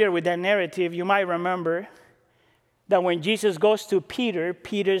familiar with that narrative, you might remember that when Jesus goes to Peter,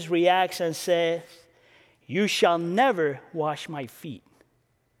 Peter reacts and says, "You shall never wash my feet."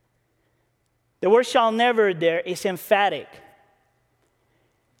 The word "shall never" there is emphatic.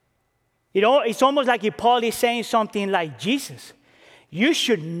 It's almost like if Paul is saying something like, Jesus, you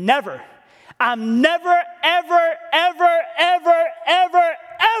should never, I'm never, ever, ever, ever, ever,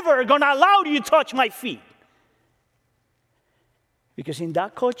 ever going to allow you to touch my feet. Because in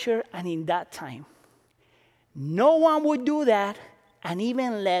that culture and in that time, no one would do that, and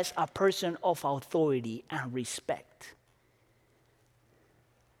even less a person of authority and respect.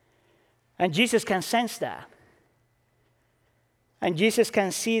 And Jesus can sense that. And Jesus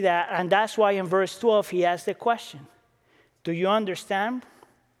can see that, and that's why in verse 12 he asks the question, do you understand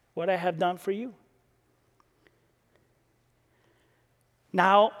what I have done for you?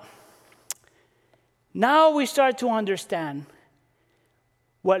 Now we start to understand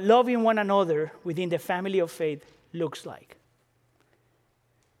what loving one another within the family of faith looks like.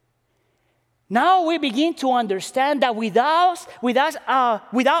 Now we begin to understand that without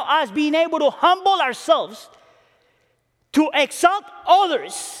us being able to humble ourselves, to exalt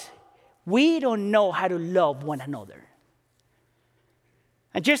others, we don't know how to love one another.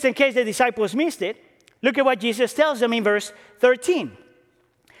 And just in case the disciples missed it, look at what Jesus tells them in verse 13.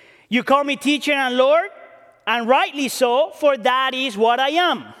 You call me teacher and Lord, and rightly so, for that is what I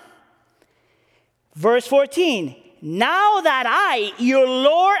am. Verse 14. Now that I, your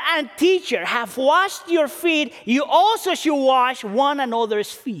Lord and teacher, have washed your feet, you also should wash one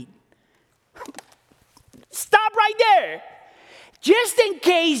another's feet. Stop right there. Just in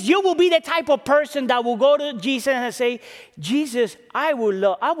case you will be the type of person that will go to Jesus and say, Jesus, I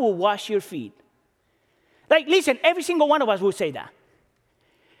will wash your feet. Like, listen, every single one of us will say that.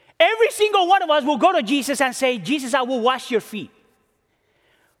 Every single one of us will go to Jesus and say, Jesus, I will wash your feet.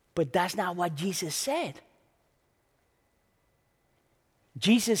 But that's not what Jesus said.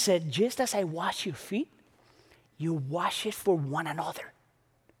 Jesus said, just as I wash your feet, you wash it for one another.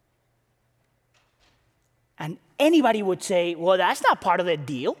 And anybody would say, well, that's not part of the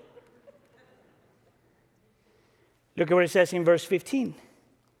deal. Look at what it says in verse 15.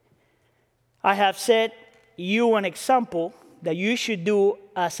 I have set you an example that you should do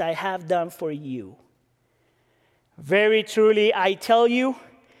as I have done for you. Very truly, I tell you,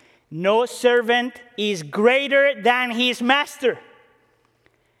 no servant is greater than his master,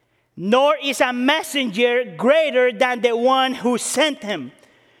 nor is a messenger greater than the one who sent him.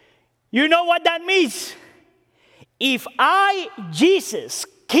 You know what that means? If I, Jesus,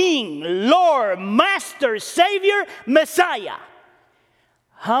 King, Lord, Master, Savior, Messiah,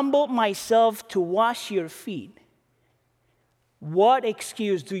 humble myself to wash your feet, what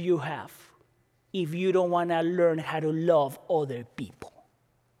excuse do you have if you don't want to learn how to love other people?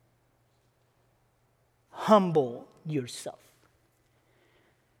 Humble yourself.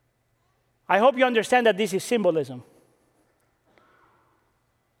 I hope you understand that this is symbolism.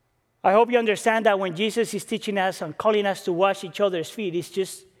 I hope you understand that when Jesus is teaching us and calling us to wash each other's feet,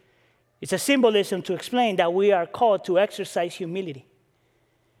 it's a symbolism to explain that we are called to exercise humility.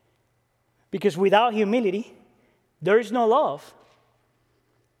 Because without humility, there is no love.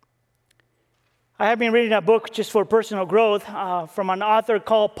 I have been reading a book just for personal growth from an author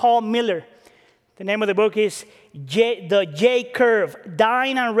called Paul Miller. The name of the book is The J Curve,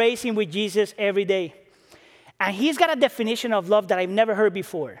 Dying and Raising with Jesus Every Day. And he's got a definition of love that I've never heard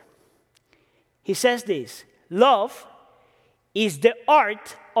before. He says this: love is the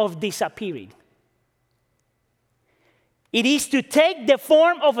art of disappearing. It is to take the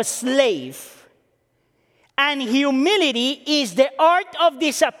form of a slave. And humility is the art of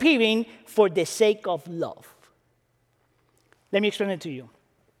disappearing for the sake of love. Let me explain it to you.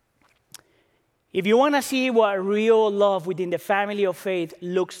 If you want to see what real love within the family of faith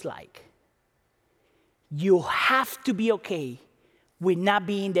looks like, you have to be okay with not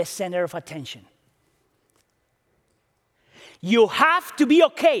being the center of attention. You have to be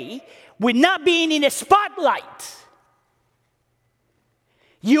okay with not being in the spotlight.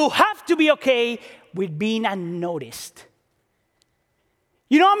 You have to be okay with being unnoticed.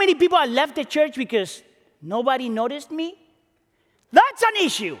 You know how many people have left the church because nobody noticed me? That's an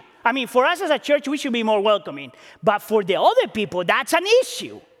issue. I mean, for us as a church, we should be more welcoming. But for the other people, that's an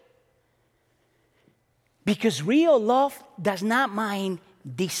issue. Because real love does not mind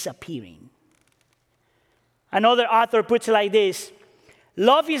disappearing. Another author puts it like this: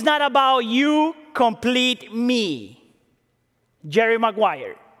 love is not about you complete me. Jerry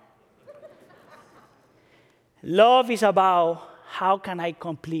Maguire. Love is about how can I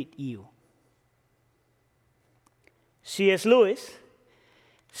complete you. C.S. Lewis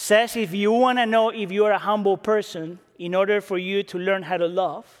says if you want to know if you're a humble person, in order for you to learn how to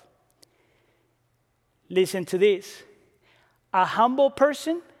love, listen to this. A humble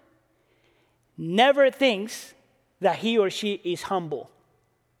person never thinks that he or she is humble.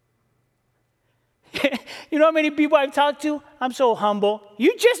 You know how many people I've talked to? I'm so humble.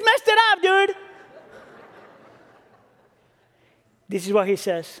 You just messed it up, dude. This is what he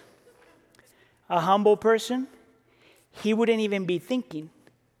says. A humble person, he wouldn't even be thinking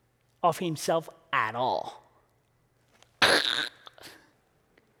of himself at all.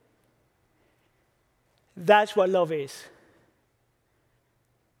 That's what love is.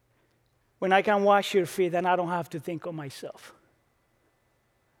 When I can wash your feet and I don't have to think of myself.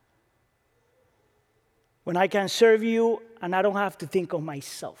 When I can serve you and I don't have to think of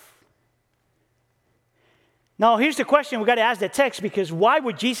myself. Now, here's the question we got to ask the text, because why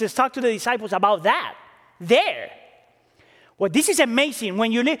would Jesus talk to the disciples about that there? Well, this is amazing.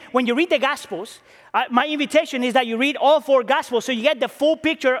 When you read the Gospels, my invitation is that you read all 4 Gospels so you get the full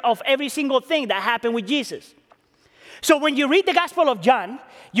picture of every single thing that happened with Jesus. So when you read the Gospel of John,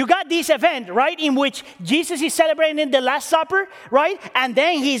 you got this event, right, in which Jesus is celebrating the Last Supper, right? And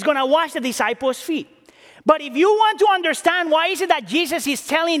then he's going to wash the disciples' feet. But if you want to understand why is it that Jesus is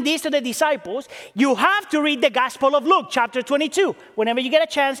telling this to the disciples, you have to read the Gospel of Luke, chapter 22. Whenever you get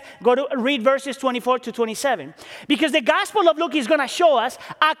a chance, go to read verses 24 to 27. Because the Gospel of Luke is going to show us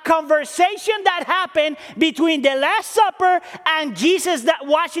a conversation that happened between the Last Supper and Jesus that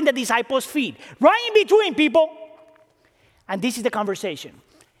washing the disciples' feet. Right in between, people. And this is the conversation.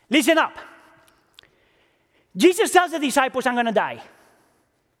 Listen up. Jesus tells the disciples, I'm going to die.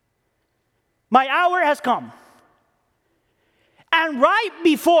 My hour has come. And right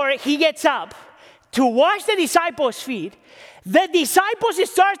before he gets up to wash the disciples' feet, the disciples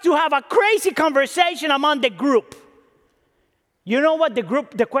start to have a crazy conversation among the group. You know what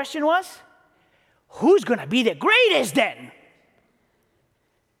the question was? Who's going to be the greatest then?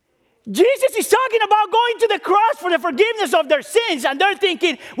 Jesus is talking about going to the cross for the forgiveness of their sins, and they're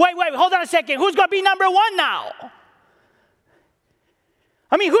thinking, wait, hold on a second, who's going to be number 1 now?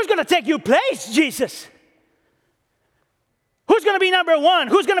 I mean, who's going to take your place, Jesus? Who's going to be number 1?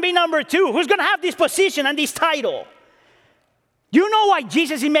 Who's going to be number 2? Who's going to have this position and this title? You know why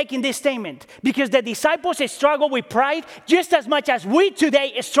Jesus is making this statement? Because the disciples struggle with pride just as much as we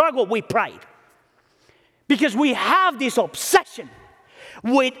today struggle with pride. Because we have this obsession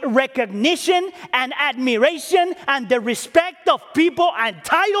with recognition and admiration and the respect of people and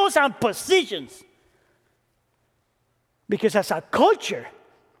titles and positions. Because as a culture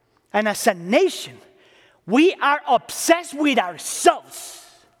and as a nation, we are obsessed with ourselves.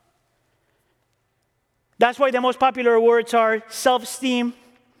 That's why the most popular words are self-esteem,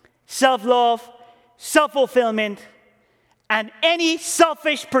 self-love, self-fulfillment, and any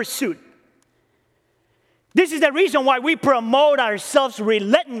selfish pursuit. This is the reason why we promote ourselves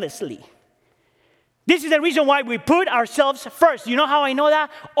relentlessly. This is the reason why we put ourselves first. You know how I know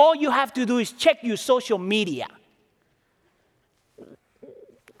that? All you have to do is check your social media.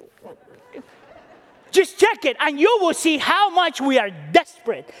 Just check it, and you will see how much we are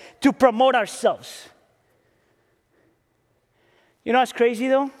desperate to promote ourselves. You know what's crazy,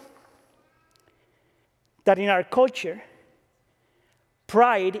 though? That in our culture,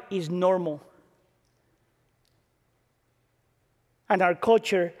 pride is normal. And our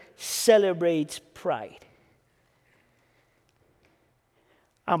culture celebrates pride.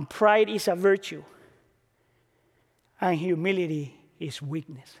 And pride is a virtue. And humility is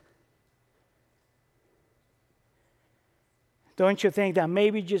weakness. Don't you think that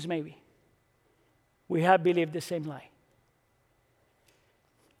maybe, just maybe, we have believed the same lie?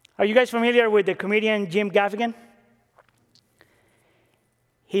 Are you guys familiar with the comedian Jim Gaffigan?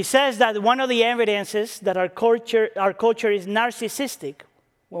 He says that one of the evidences that our culture is narcissistic,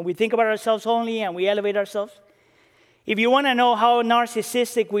 when we think about ourselves only and we elevate ourselves, if you want to know how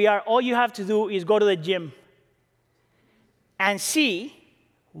narcissistic we are, all you have to do is go to the gym and see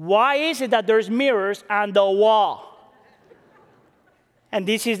why is it that there's mirrors on the wall. And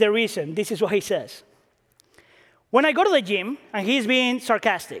this is the reason. This is what he says. When I go to the gym, and he's being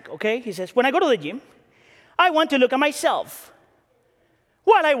sarcastic, okay? He says, when I go to the gym, I want to look at myself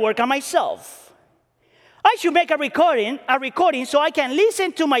while I work on myself. I should make a recording so I can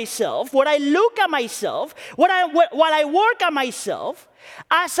listen to myself, while I look at myself, while I work on myself,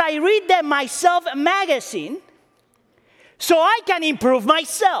 as I read the Myself magazine, so I can improve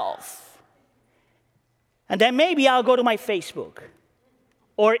myself. And then maybe I'll go to my Facebook,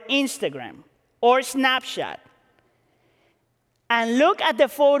 or Instagram, or Snapchat, and look at the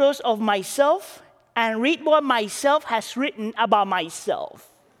photos of myself and read what myself has written about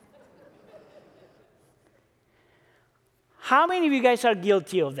myself. How many of you guys are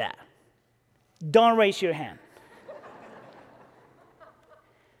guilty of that? Don't raise your hand.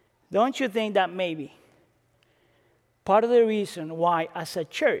 Don't you think that maybe part of the reason why, as a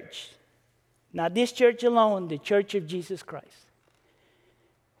church, not this church alone, the Church of Jesus Christ,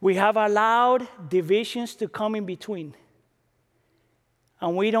 we have allowed divisions to come in between,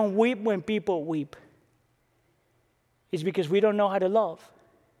 and we don't weep when people weep, is because we don't know how to love.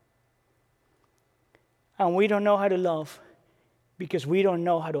 And we don't know how to love because we don't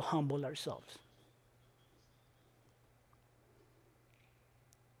know how to humble ourselves.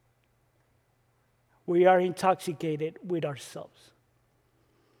 We are intoxicated with ourselves.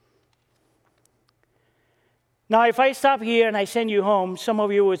 Now, if I stop here and I send you home, some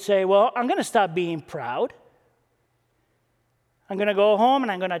of you would say, well, I'm going to stop being proud. I'm going to go home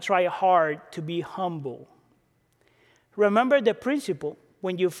and I'm going to try hard to be humble. remember the principle.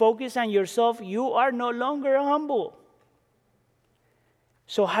 When you focus on yourself, you are no longer humble.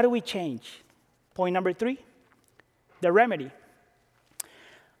 So how do we change? Point number 3, the remedy.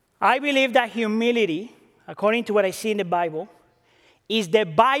 I believe that humility, according to what I see in the Bible, is the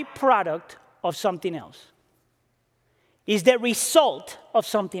byproduct of something else. Is the result of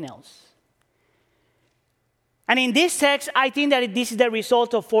something else. And in this text, I think that this is the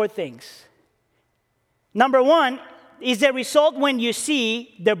result of 4 things. Number 1 is the result when you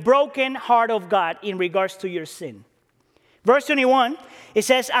see the broken heart of God in regards to your sin. Verse 21, it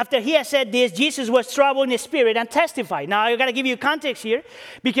says, after he had said this, Jesus was troubled in the spirit and testified. Now, I got to give you context here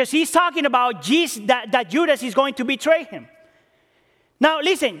because he's talking about Jesus, that Judas is going to betray him. Now,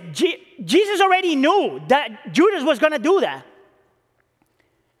 listen, Jesus already knew that Judas was going to do that.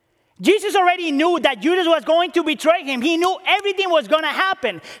 Jesus already knew that Judas was going to betray him. He knew everything was going to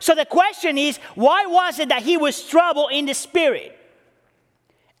happen. So the question is, why was it that he was troubled in the spirit?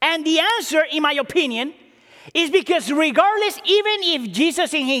 And the answer, in my opinion, is because regardless, even if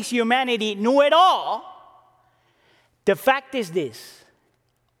Jesus in his humanity knew it all, the fact is this: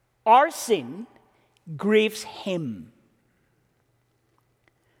 our sin grieves him.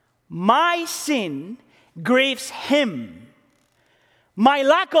 My sin grieves him. My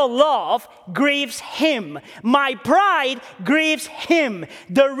lack of love grieves him. My pride grieves him.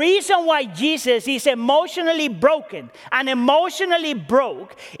 The reason why Jesus is emotionally broken and emotionally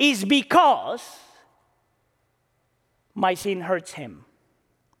broke is because my sin hurts him.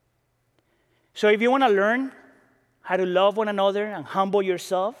 So if you want to learn how to love one another and humble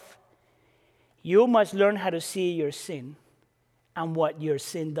yourself, you must learn how to see your sin and what your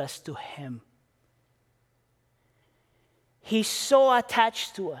sin does to him. He's so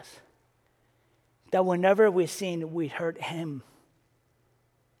attached to us that whenever we sin, we hurt him.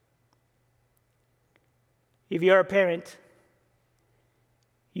 If you're a parent,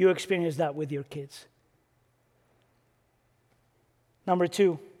 you experience that with your kids. Number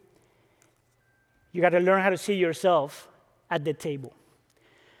 2, you got to learn how to see yourself at the table.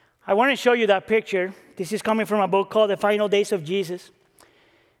 I want to show you that picture. This is coming from a book called The Final Days of Jesus.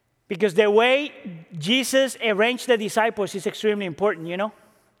 Because the way Jesus arranged the disciples is extremely important, you know.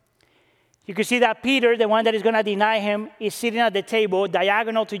 You can see that Peter, the one that is going to deny him, is sitting at the table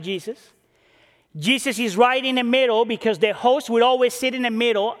diagonal to Jesus. Jesus is right in the middle because the host would always sit in the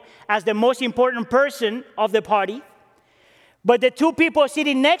middle as the most important person of the party. But the 2 people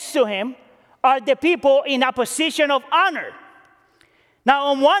sitting next to him are the people in a position of honor. Now,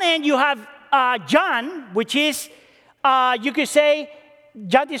 on one end, you have John, which is, you could say,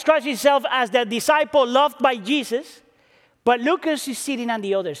 John describes himself as the disciple loved by Jesus, but look who's sitting on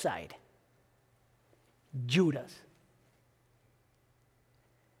the other side. Judas.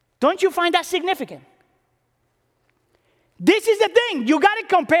 Don't you find that significant? This is the thing. You got to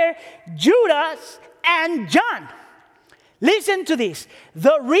compare Judas and John. Listen to this.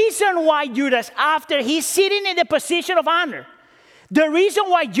 The reason why Judas, after he's sitting in the position of honor, the reason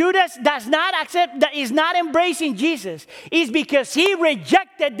why Judas does not accept, that is not embracing Jesus, is because he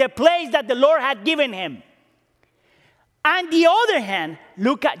rejected the place that the Lord had given him. On the other hand,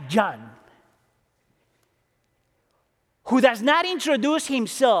 look at John, who does not introduce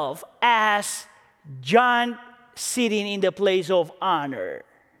himself as John sitting in the place of honor.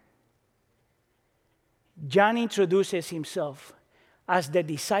 John introduces himself as the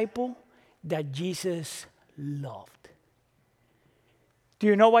disciple that Jesus loved. Do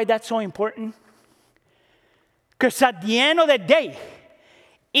you know why that's so important? Because at the end of the day,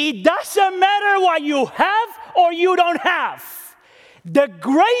 it doesn't matter what you have or you don't have. The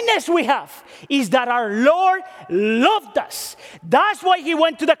greatness we have is that our Lord loved us. That's why he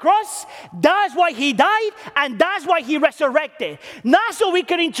went to the cross. That's why he died. And that's why he resurrected. Not so we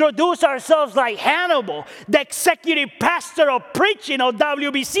can introduce ourselves like Hannibal, the executive pastor of preaching of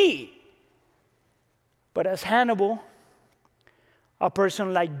WBC. But as Hannibal, a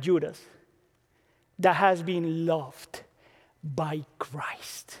person like Judas that has been loved by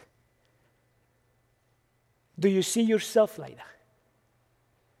Christ. Do you see yourself like that?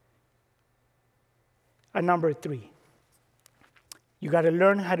 And number 3, you got to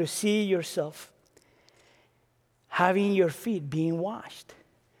learn how to see yourself having your feet being washed.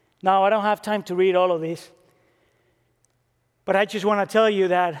 Now, I don't have time to read all of this, but I just want to tell you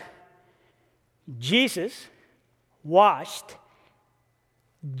that Jesus washed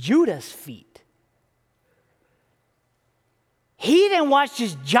Judas' feet. He didn't wash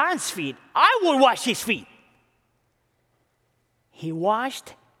just John's feet. I would wash his feet. He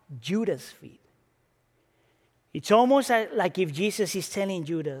washed Judas' feet. It's almost like if Jesus is telling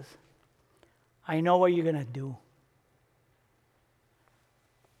Judas, I know what you're going to do.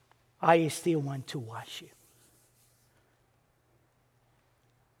 I still want to wash you.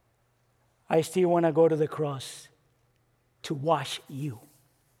 I still want to go to the cross to wash you.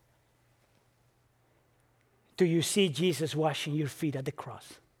 Do you see Jesus washing your feet at the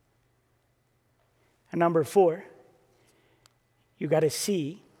cross? And number 4, you got to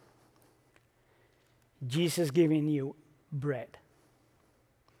see Jesus giving you bread.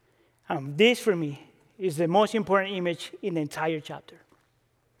 This for me is the most important image in the entire chapter.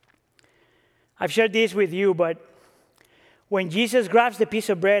 I've shared this with you, but when Jesus grabs the piece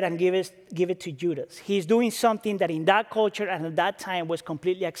of bread and give it to Judas, he's doing something that in that culture and at that time was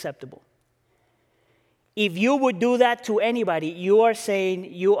completely acceptable. If you would do that to anybody, you are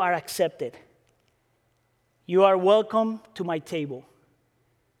saying you are accepted. You are welcome to my table.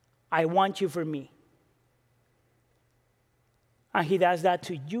 I want you for me. And he does that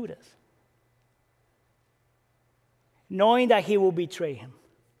to Judas, knowing that he will betray him.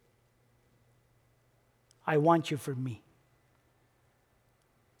 I want you for me.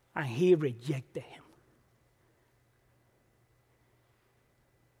 And he rejected him.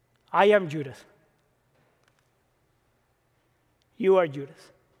 I am Judas. You are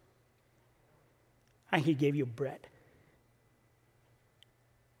Judas. And he gave you bread.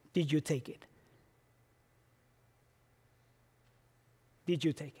 Did you take it? Did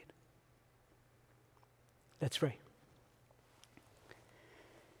you take it? Let's pray.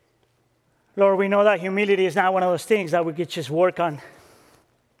 Lord, we know that humility is not one of those things that we could just work on.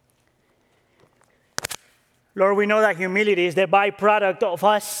 Lord, we know that humility is the byproduct of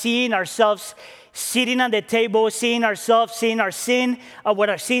us seeing ourselves sitting on the table, seeing ourselves, seeing our sin, what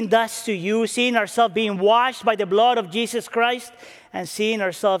our sin does to you, seeing ourselves being washed by the blood of Jesus Christ, and seeing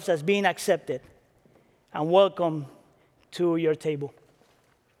ourselves as being accepted and welcome to your table.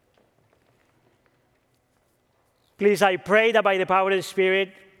 Please, I pray that by the power of the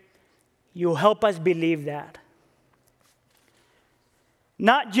Spirit, you help us believe that.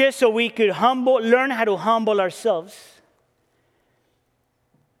 Not just so we could learn how to humble ourselves,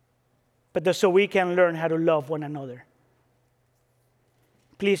 but so we can learn how to love one another.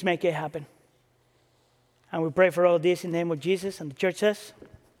 Please make it happen. And we pray for all this in the name of Jesus. And the church says,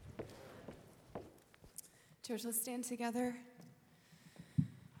 Church, let's stand together.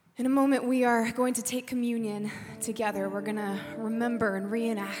 In a moment, we are going to take communion together. We're going to remember and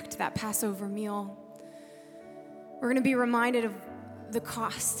reenact that Passover meal. We're going to be reminded of the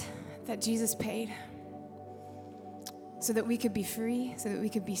cost that Jesus paid so that we could be free, so that we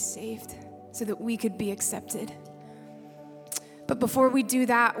could be saved, so that we could be accepted. But before we do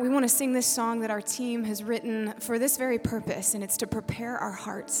that, we want to sing this song that our team has written for this very purpose, and it's to prepare our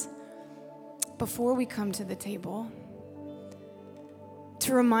hearts before we come to the table,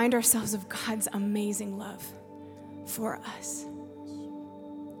 to remind ourselves of God's amazing love for us.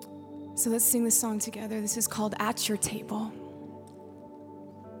 So let's sing this song together. This is called At Your Table.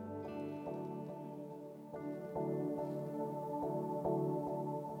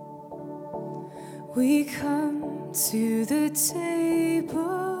 We come to the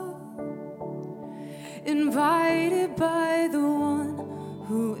table, invited by the one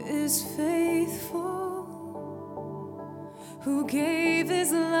who is faithful, who gave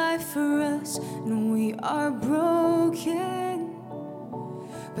his life for us, and we are broken.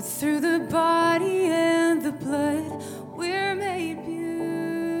 But through the body and the blood, we're made beautiful.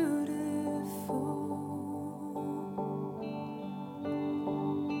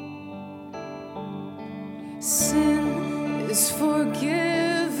 Sin is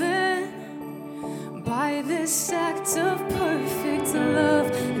forgiven by this act of perfect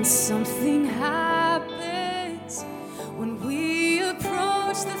love, and something happens when we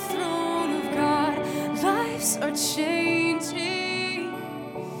approach the throne of God. Lives are changing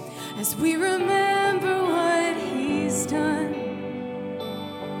as we remember what he's done.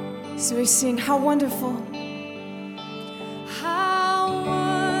 So we sing, how wonderful, how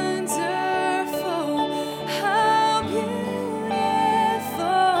wonderful, how beautiful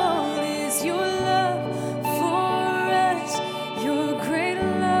is your love for us, your great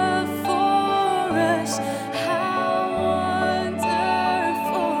love for us. How wonderful,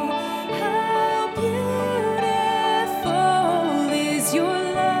 how beautiful is your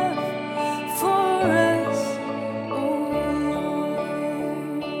love for us, oh Lord.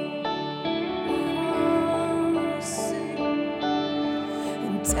 Sing.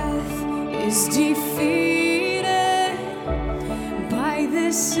 And death is defeated by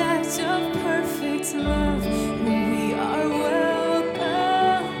this act of perfect love, and we are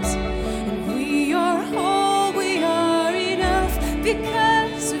welcomed, and we are whole, we are enough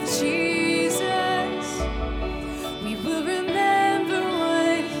because of Jesus. We will remember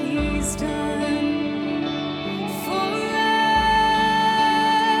what he's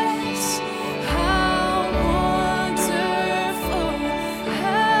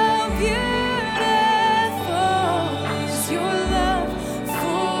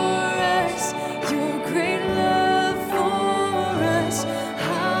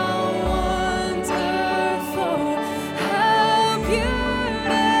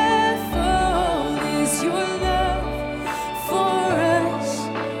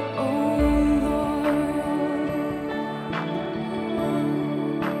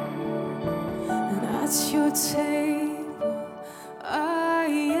your table, I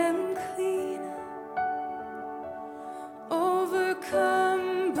am clean,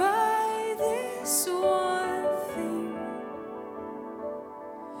 overcome by this one thing,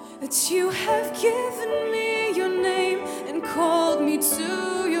 that you have given me your name and called me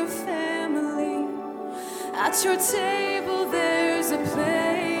to your family. At your table there's a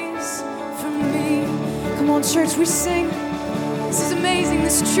place for me. Come on, church, we sing. This is amazing,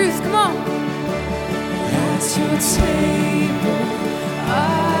 this truth, come on. At your table,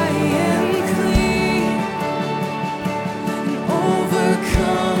 I am clean and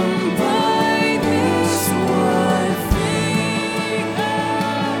overcome by this one thing,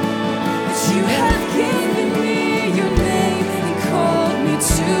 that you have given me your name and called me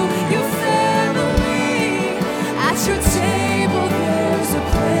to your family. At your table, there's a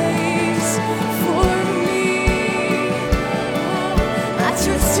place for me. At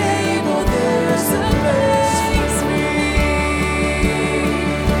your table, there's a place for me.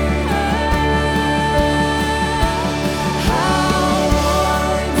 How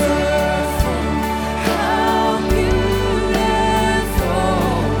wonderful, how beautiful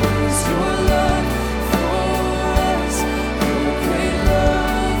is your love for us, your great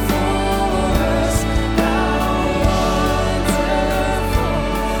love for us. How wonderful,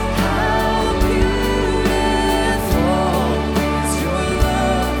 how beautiful is your love for us.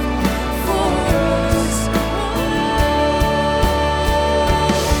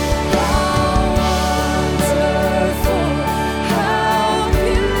 How wonderful, how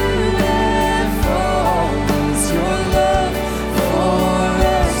beautiful is your love for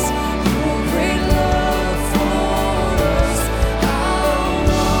us, your great love for us. How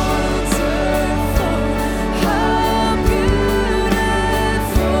wonderful, how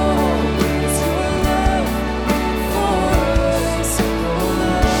beautiful is your love for us, oh Lord, is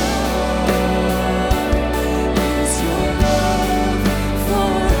your love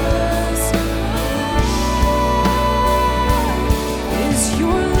for us, is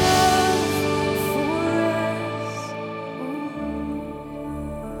your love for us.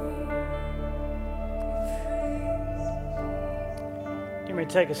 You may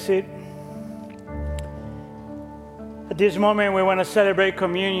take a seat. At this moment, we want to celebrate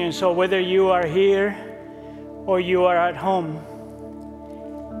communion. So whether you are here or you are at home,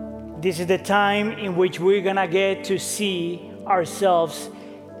 this is the time in which we're going to get to see ourselves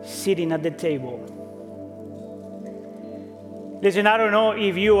sitting at the table. Listen, I don't know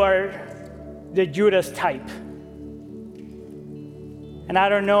if you are the Judas type. And I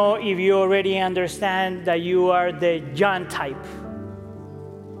don't know if you already understand that you are the John type.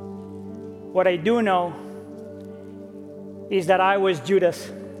 What I do know is that I was Judas,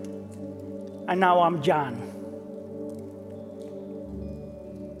 and now I'm John.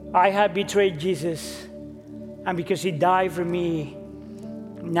 I have betrayed Jesus, and because he died for me,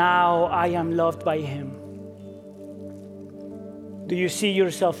 now I am loved by him. Do you see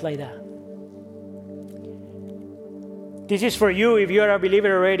yourself like that? This is for you if you're a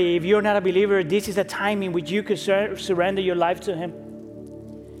believer already. If you're not a believer, this is a time in which you can surrender your life to him.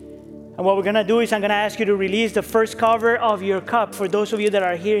 And what we're going to do is I'm going to ask you to release the first cover of your cup for those of you that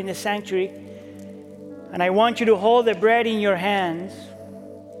are here in the sanctuary. And I want you to hold the bread in your hands.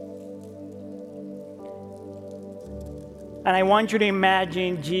 And I want you to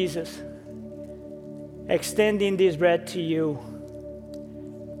imagine Jesus extending this bread to you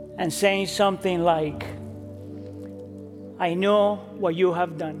and saying something like, I know what you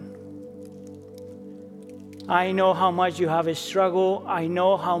have done. I know how much you have struggled. I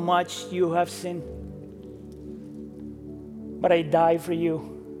know how much you have sinned. But I died for you.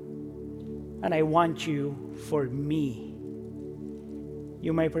 And I want you for me.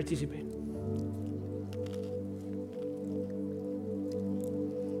 You may participate.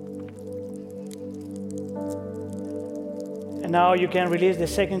 And now you can release the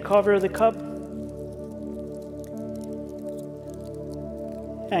second cover of the cup.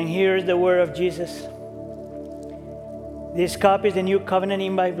 And here's the word of Jesus. This cup is the new covenant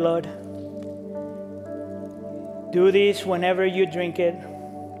in my blood. Do this whenever you drink it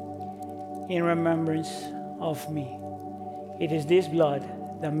in remembrance of me. It is this blood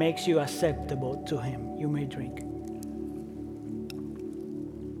that makes you acceptable to him. You may drink.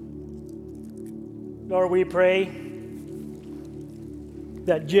 Lord, we pray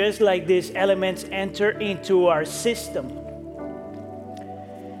that just like these elements enter into our system,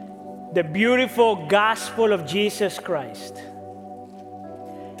 the beautiful gospel of Jesus Christ,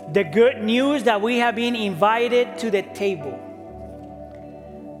 the good news that we have been invited to the table,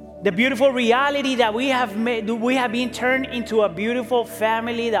 the beautiful reality that we have been turned into a beautiful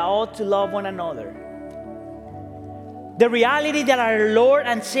family that ought to love one another. The reality that our Lord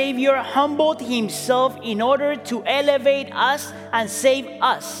and Savior humbled himself in order to elevate us and save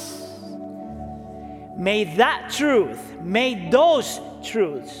us. May that truth, may those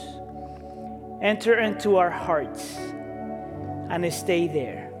truths enter into our hearts and stay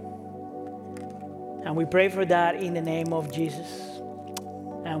there. And we pray for that in the name of Jesus.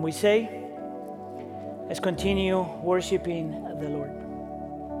 And we say, let's continue worshiping the Lord.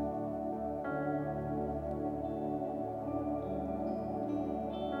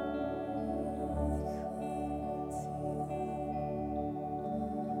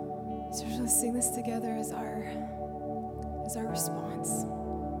 So we're going to sing this together as our response.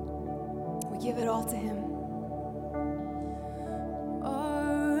 We give it all to him.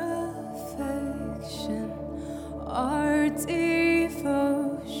 Our affection, our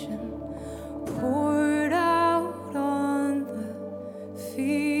devotion, poured out on the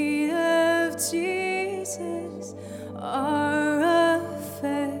feet of Jesus. Our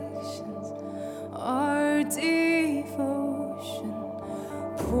affections, our devotion,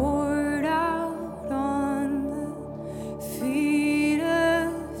 poured out on the feet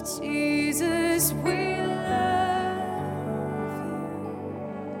of Jesus. We love you.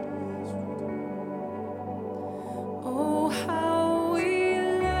 Oh, how we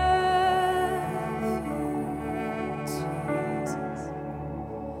love you, Jesus.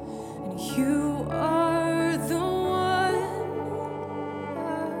 And you are the one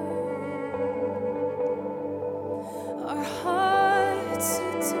our hearts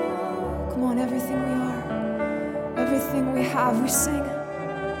adore. Come on, everything we are, everything we have, we sing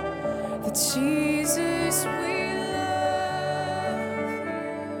that Jesus, we love you.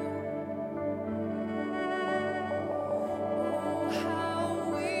 Oh, how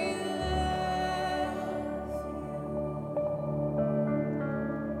we love you.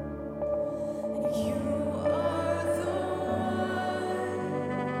 And you are the one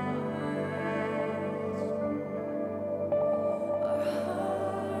our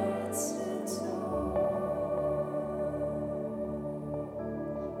hearts adore.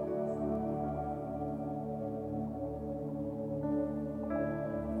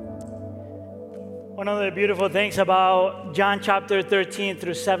 One of the beautiful things about John chapter 13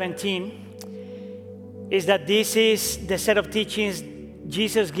 through 17 is that this is the set of teachings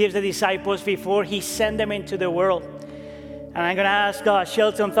Jesus gives the disciples before he sent them into the world. And I'm going to ask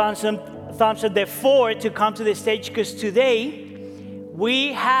Shelton Thompson the fourth to come to the stage, because today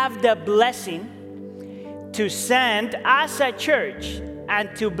we have the blessing to send as a church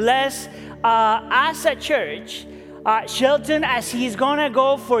and to bless as a church Shelton, as he's gonna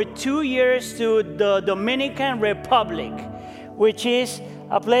go for 2 years to the Dominican Republic, which is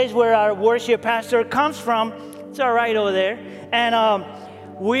a place where our worship pastor comes from. It's all right over there. And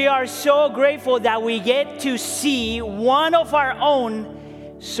we are so grateful that we get to see one of our own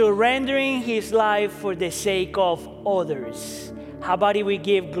surrendering his life for the sake of others. How about we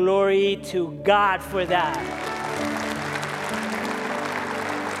give glory to God for that?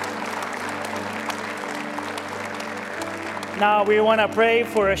 Now we want to pray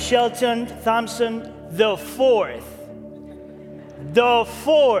for Shelton Thompson the fourth. The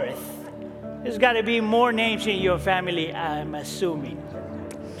fourth. There's got to be more names in your family, I'm assuming.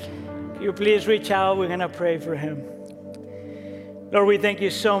 Can you please reach out? We're going to pray for him. Lord, we thank you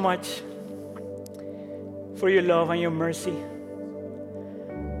so much for your love and your mercy.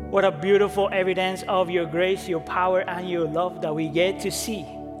 What a beautiful evidence of your grace, your power, and your love that we get to see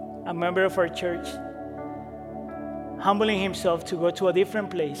a member of our church humbling himself to go to a different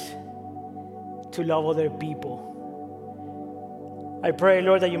place to love other people. I pray,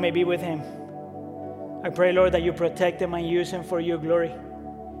 Lord, that you may be with him. I pray, Lord, that you protect him and use him for your glory.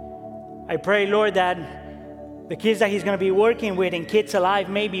 I pray, Lord, that the kids that he's going to be working with in Kids Alive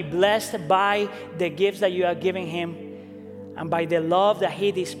may be blessed by the gifts that you are giving him and by the love that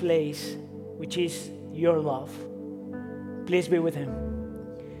he displays, which is your love. Please be with him.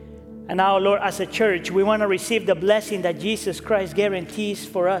 And now, Lord, as a church, we want to receive the blessing that Jesus Christ guarantees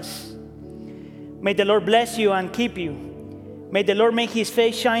for us. May the Lord bless you and keep you. May the Lord make his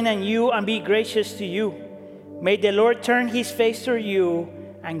face shine on you and be gracious to you. May the Lord turn his face toward you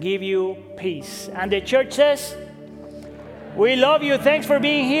and give you peace. And the church says, we love you. Thanks for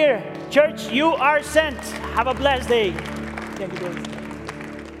being here. Church, you are sent. Have a blessed day. Thank you, Lord.